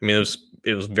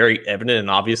 it was very evident and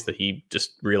obvious that he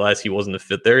just realized he wasn't a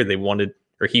fit there. He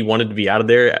wanted to be out of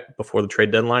there before the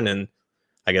trade deadline. And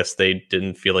I guess they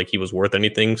didn't feel like he was worth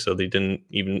anything, so they didn't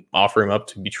even offer him up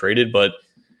to be traded. But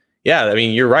yeah,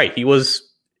 you're right. He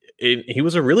was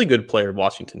a really good player at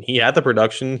Washington. He had the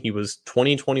production. He was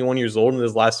 21 years old in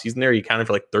his last season there. He accounted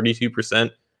for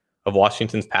 32% of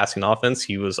Washington's passing offense.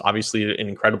 He was obviously an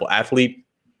incredible athlete.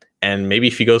 And maybe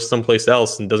if he goes someplace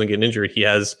else and doesn't get injured, he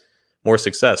has more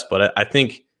success. But I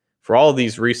think for all of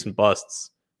these recent busts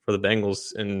for the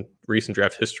Bengals in recent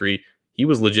draft history, he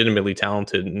was legitimately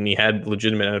talented, and he had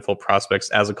legitimate NFL prospects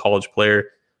as a college player.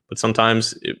 But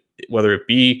sometimes, whether it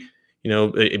be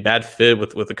a bad fit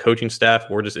with the coaching staff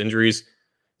or just injuries,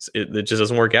 it just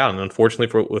doesn't work out. And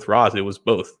unfortunately with Ross, it was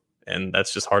both, and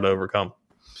that's just hard to overcome.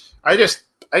 I just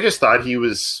thought he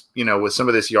was, with some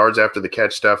of this yards after the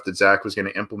catch stuff that Zach was going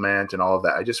to implement and all of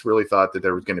that, I just really thought that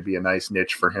there was going to be a nice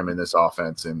niche for him in this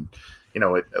offense. And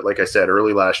like I said,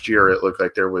 early last year, it looked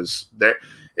like that was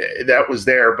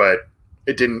there, but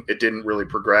it didn't really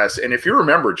progress. And if you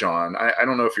remember, John, I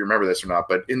don't know if you remember this or not,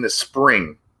 but in the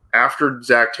spring, after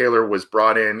Zach Taylor was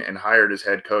brought in and hired as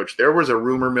head coach, there was a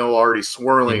rumor mill already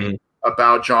swirling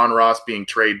about John Ross being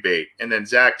trade bait. And then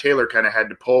Zach Taylor kind of had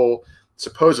to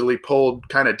supposedly pulled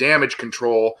kind of damage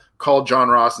control, called John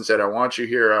Ross and said, I want you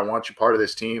here. I want you part of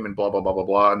this team, and blah, blah, blah, blah,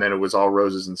 blah. And then it was all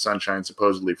roses and sunshine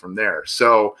supposedly from there.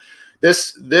 So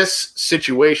this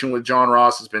situation with John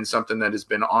Ross has been something that has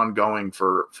been ongoing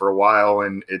for a while,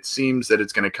 and it seems that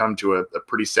it's going to come to a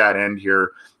pretty sad end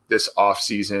here this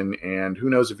offseason, and who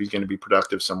knows if he's going to be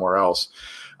productive somewhere else.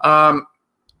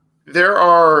 There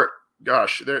are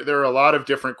a lot of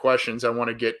different questions I want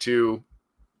to get to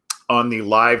on the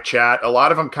live chat. A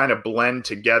lot of them kind of blend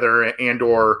together, and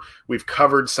or we've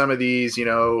covered some of these.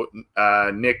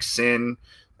 Nick Sin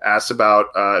asks about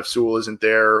if Sewell isn't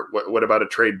there, what about a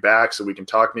trade back? So we can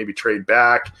talk maybe trade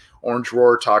back. Orange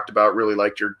Roar talked about, really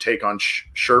liked your take on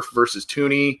Scherf versus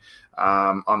Tooney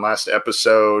on last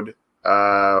episode. We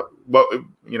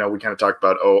kind of talked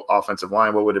about offensive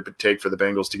line. What would it take for the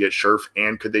Bengals to get Scherf,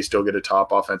 and could they still get a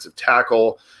top offensive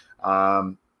tackle?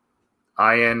 IN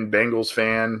Bengals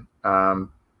fan.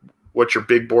 What's your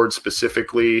big board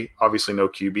specifically? Obviously no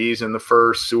QBs in the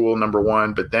first. Sewell number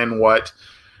 1, but then what?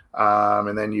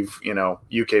 And then you've,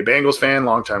 UK Bengals fan,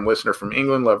 longtime listener from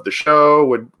England, loved the show.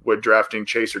 Would drafting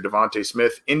Chase or Devontae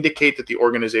Smith indicate that the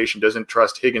organization doesn't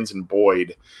trust Higgins and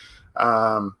Boyd?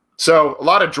 So a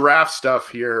lot of draft stuff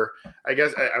here. I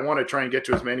guess I want to try and get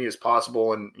to as many as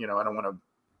possible, and I don't want to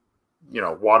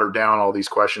water down all these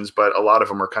questions, but a lot of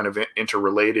them are kind of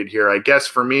interrelated here. I guess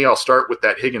for me, I'll start with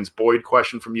that Higgins-Boyd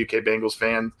question from UK Bengals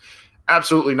fan.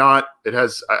 Absolutely not. It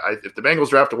has. If the Bengals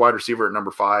draft a wide receiver at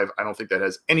number 5, I don't think that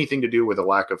has anything to do with a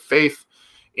lack of faith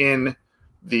in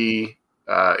the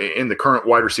current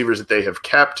wide receivers that they have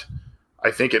kept. I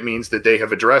think it means that they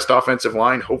have addressed offensive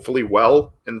line hopefully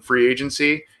well in free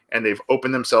agency, and they've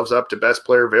opened themselves up to best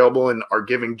player available and are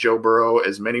giving Joe Burrow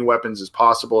as many weapons as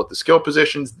possible at the skill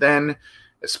positions. Then,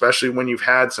 especially when you've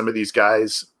had some of these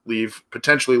guys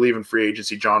potentially leave in free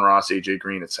agency, John Ross, AJ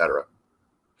Green, etc.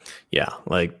 Yeah,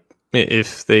 like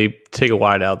if they take a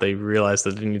wide out, they realize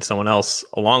that they need someone else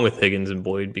along with Higgins and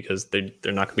Boyd because they're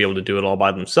not going to be able to do it all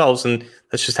by themselves. And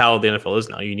that's just how the NFL is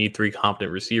now. You need 3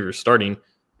 competent receivers starting.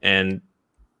 And,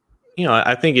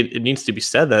 I think it needs to be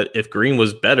said that if Green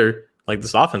was better, like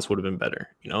this offense would have been better.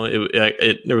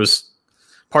 There was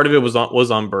part of it was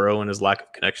on Burrow and his lack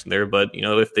of connection there. But,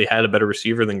 if they had a better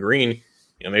receiver than Green,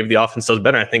 maybe the offense does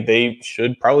better. I think they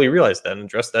should probably realize that and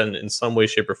address that in some way,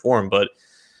 shape, or form. But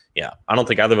yeah, I don't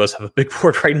think either of us have a big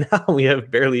board right now. We have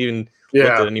barely even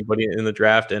looked at anybody in the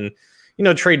draft. And,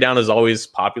 trade down is always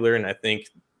popular. And I think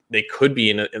they could be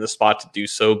in the spot to do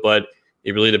so. But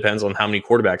it really depends on how many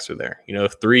quarterbacks are there.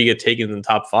 If 3 get taken in the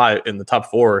top 5, in the top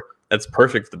 4, that's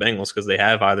perfect for the Bengals because they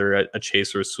have either a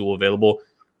Chase or a Sewell available.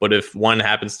 But if one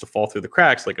happens to fall through the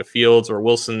cracks, like a Fields or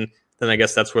Wilson, then I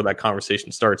guess that's where that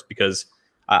conversation starts because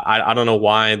I don't know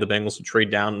why the Bengals would trade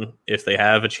down if they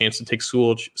have a chance to take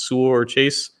Sewell or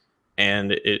Chase.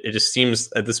 And it just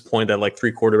seems at this point that like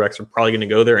 3 quarterbacks are probably going to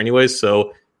go there anyways.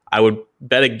 So I would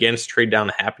bet against trade down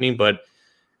happening. But,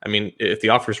 I mean, if the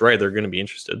offer's right, they're going to be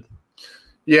interested.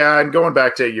 Yeah, and going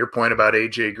back to your point about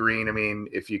AJ Green, I mean,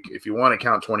 if you want to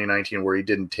count 2019 where he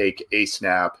didn't take a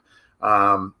snap,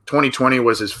 2020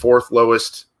 was his 4th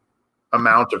lowest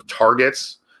amount of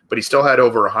targets, but he still had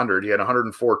over 100. He had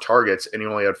 104 targets, and he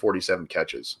only had 47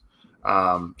 catches.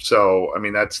 So, I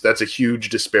mean, that's a huge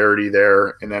disparity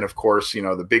there. And then, of course,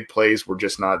 the big plays were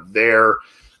just not there.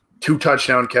 2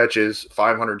 touchdown catches,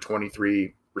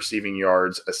 523 receiving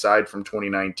yards, aside from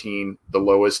 2019, the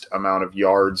lowest amount of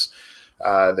yards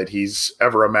that he's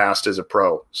ever amassed as a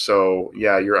pro. So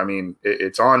yeah,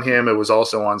 it's on him. It was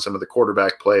also on some of the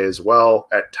quarterback play as well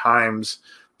at times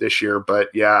this year, but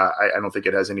yeah, I don't think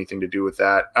it has anything to do with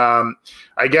that.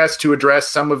 I guess to address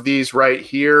some of these right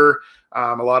here,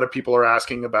 a lot of people are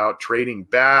asking about trading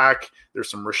back. There's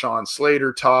some Rashawn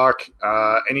Slater talk.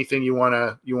 Anything you want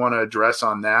to address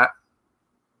on that?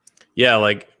 Yeah,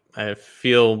 like I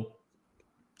feel.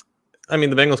 I mean,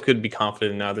 the Bengals could be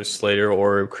confident in either Slater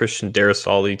or Christian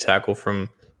Darrisaw, tackle from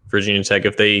Virginia Tech.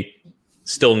 If they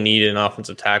still need an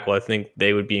offensive tackle, I think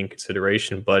they would be in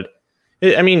consideration. But,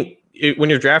 when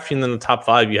you're drafting in the top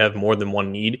 5, you have more than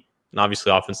one need. And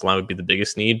obviously, offensive line would be the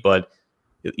biggest need. But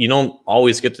you don't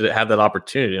always get to have that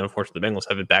opportunity. Unfortunately, the Bengals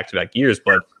have it back-to-back years.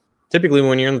 But typically,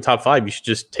 when you're in the top 5, you should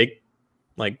just take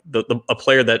like a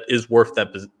player that is worth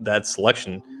that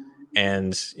selection.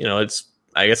 And,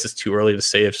 I guess it's too early to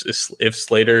say if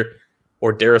Slater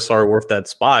or Darrisaw are worth that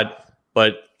spot,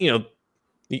 but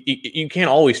you can't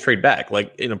always trade back.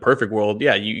 Like in a perfect world,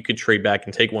 yeah, you could trade back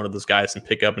and take one of those guys and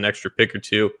pick up an extra pick or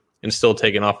 2 and still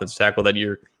take an offensive tackle that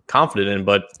you're confident in.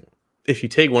 But if you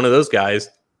take one of those guys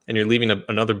and you're leaving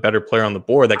another better player on the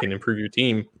board that can improve your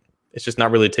team, it's just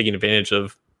not really taking advantage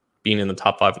of being in the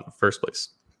top 5 in the first place.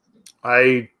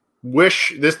 I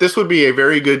wish this would be a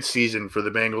very good season for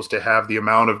the Bengals to have the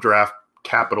amount of draft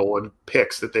capital and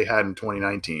picks that they had in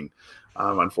 2019.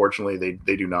 Unfortunately,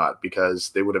 they do not,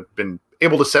 because they would have been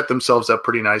able to set themselves up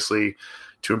pretty nicely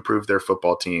to improve their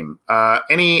football team.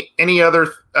 Any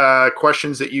other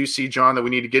questions that you see, John, that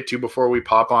we need to get to before we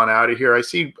pop on out of here? I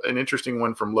see an interesting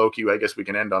one from Loki. I guess we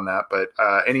can end on that, but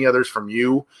any others from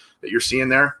you that you're seeing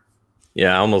there?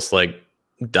 Yeah, I almost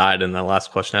died in that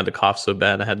last question. I had to cough so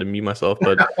bad I had to mute myself.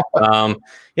 But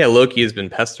yeah, Loki has been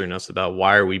pestering us about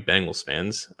why are we Bengals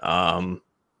fans.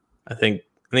 I think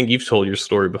you've told your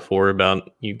story before about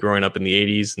you growing up in the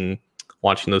 80s and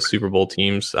watching those Super Bowl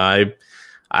teams. I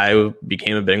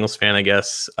became a Bengals fan, I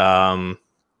guess. I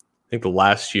think the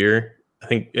last year.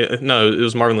 It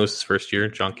was Marvin Lewis's first year.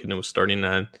 John Kidna was starting,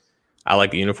 and I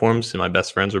like the uniforms, and my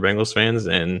best friends were Bengals fans,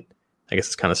 and I guess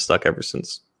it's kind of stuck ever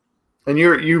since. And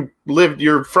you're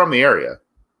from the area.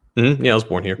 Mm-hmm. Yeah, I was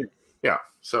born here. Yeah.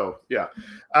 So yeah.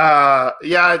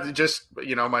 Just,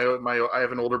 I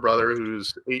have an older brother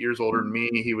who's 8 years older than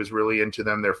me. He was really into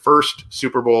them. Their first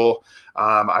Super Bowl.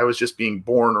 I was just being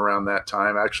born around that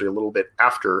time, actually a little bit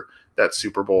after that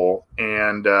Super Bowl.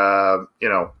 And,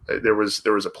 there was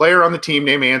a player on the team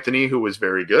named Anthony who was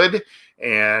very good.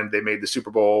 And they made the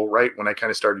Super Bowl right when I kind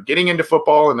of started getting into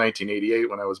football in 1988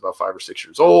 when I was about 5 or 6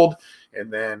 years old.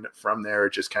 And then from there,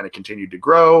 it just kind of continued to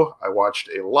grow. I watched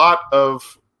a lot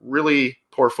of really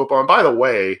poor football. And by the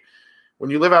way,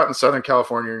 when you live out in Southern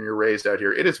California and you're raised out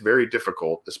here, it is very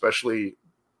difficult, especially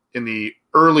in the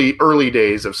early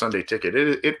days of Sunday Ticket.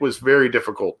 It was very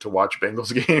difficult to watch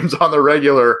Bengals games on the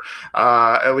regular,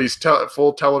 at least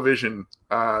full television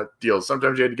deals.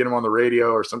 Sometimes you had to get them on the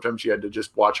radio, or sometimes you had to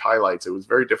just watch highlights. It was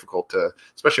very difficult to,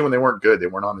 especially when they weren't good. They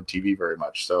weren't on the TV very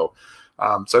much. So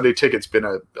Sunday Ticket's been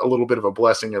a little bit of a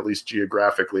blessing, at least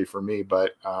geographically for me.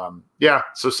 But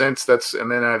so since that's, and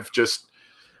then I've just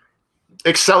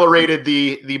accelerated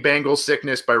the Bengals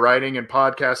sickness by writing and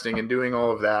podcasting and doing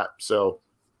all of that. So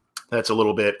that's a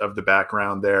little bit of the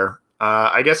background there.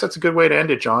 I guess that's a good way to end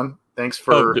it, John. Thanks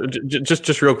for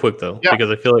just real quick though,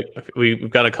 because I feel like we've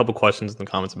got a couple questions in the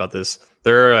comments about this.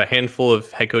 There are a handful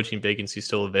of head coaching vacancies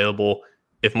still available.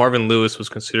 If Marvin Lewis was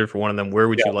considered for one of them, where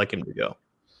would you like him to go?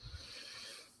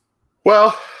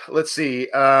 Well, let's see.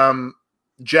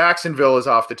 Jacksonville is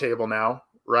off the table now,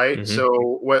 right? Mm-hmm.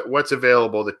 So what's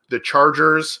available? The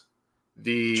Chargers,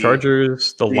 the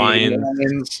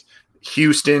Lions,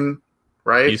 Houston.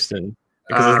 Right, Houston,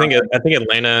 because I think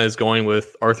Atlanta is going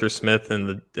with Arthur Smith,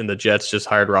 and the Jets just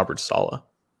hired Robert Saleh.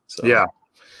 So. Yeah,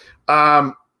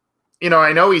 I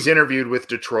know he's interviewed with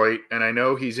Detroit, and I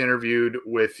know he's interviewed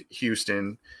with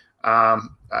Houston.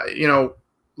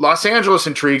 Los Angeles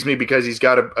intrigues me because he's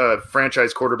got a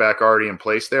franchise quarterback already in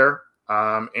place there,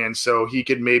 and so he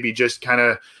could maybe just kind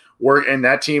of work. And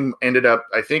that team ended up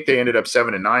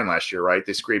 7-9 last year, right?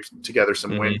 They scraped together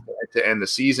some wins to end the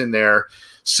season there.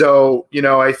 So,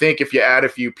 I think if you add a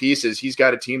few pieces, he's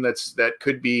got a team that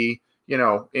could be,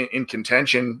 in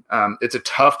contention. It's a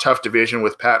tough division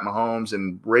with Pat Mahomes,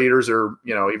 and Raiders are,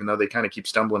 even though they kind of keep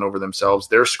stumbling over themselves,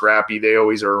 they're scrappy. They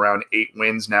always are around 8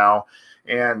 wins now.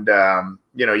 And,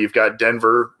 you've got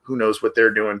Denver, who knows what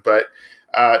they're doing, but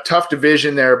tough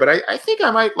division there. But I think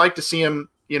I might like to see him,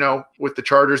 with the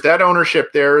Chargers. That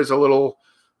ownership there is a little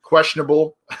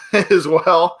questionable as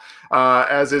well,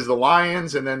 as is the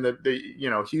Lions. And then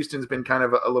the Houston's been kind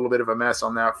of a little bit of a mess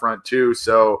on that front too.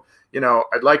 So,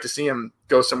 I'd like to see him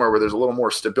go somewhere where there's a little more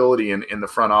stability in the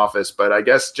front office. But I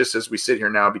guess just as we sit here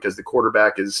now, because the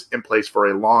quarterback is in place for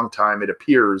a long time, it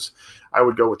appears, I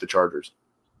would go with the Chargers.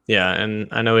 Yeah, and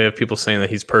I know we have people saying that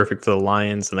he's perfect for the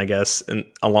Lions, and I guess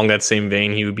along that same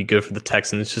vein, he would be good for the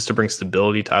Texans just to bring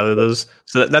stability to either of those.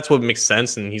 So that's what makes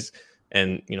sense, and he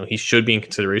should be in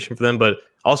consideration for them. But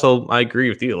also, I agree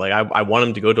with you. Like, I want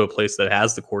him to go to a place that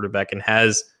has the quarterback and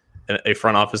has a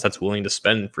front office that's willing to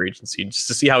spend for agency just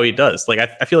to see how he does. Like,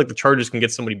 I feel like the Chargers can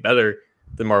get somebody better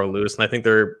than Marvin Lewis, and I think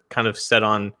they're kind of set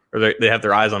on, or they have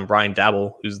their eyes on Brian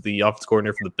Daboll, who's the offensive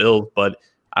coordinator for the Bills. But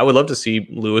I would love to see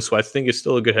Lewis, who I think is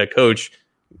still a good head coach,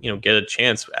 get a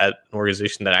chance at an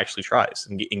organization that actually tries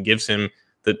and gives him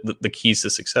the keys to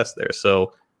success there.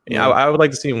 So, I would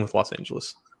like to see him with Los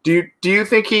Angeles. Do you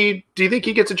think he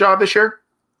gets a job this year?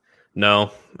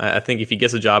 No, I think if he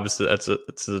gets a job, it's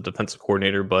a defensive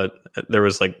coordinator. But there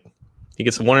was he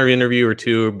gets one interview or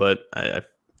two, but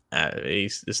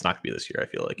it's not gonna be this year. I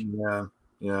feel like.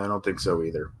 Yeah, I don't think so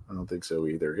either.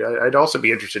 I'd also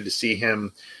be interested to see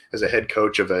him as a head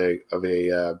coach of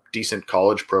a decent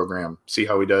college program, see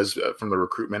how he does from the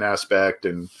recruitment aspect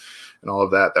and all of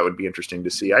that. That would be interesting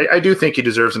to see. I do think he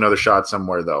deserves another shot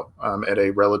somewhere, though, at a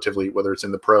relatively, whether it's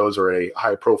in the pros or a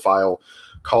high-profile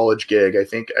college gig. I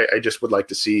think I just would like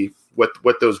to see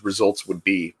what those results would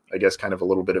be. I guess kind of a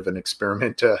little bit of an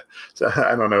experiment. So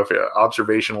I don't know if an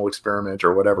observational experiment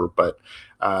or whatever, but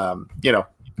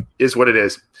is what it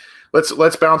is.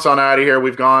 Let's bounce on out of here.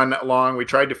 We've gone long. We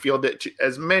tried to field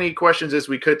as many questions as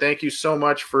we could. Thank you so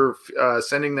much for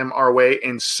sending them our way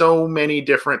in so many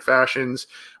different fashions.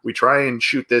 We try and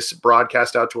shoot this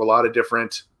broadcast out to a lot of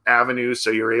different avenues,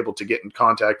 so you're able to get in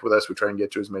contact with us. We try and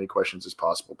get to as many questions as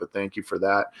possible, but thank you for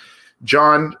that.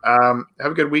 John, have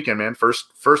a good weekend, man. First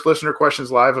listener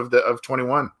questions live of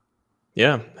 21.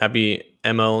 Yeah, happy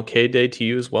MLK Day to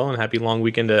you as well, and happy long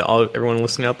weekend to everyone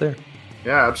listening out there.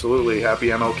 Yeah, absolutely. Happy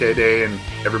MLK Day, and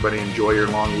everybody enjoy your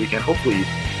long weekend. Hopefully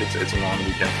it's a long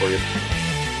weekend for you.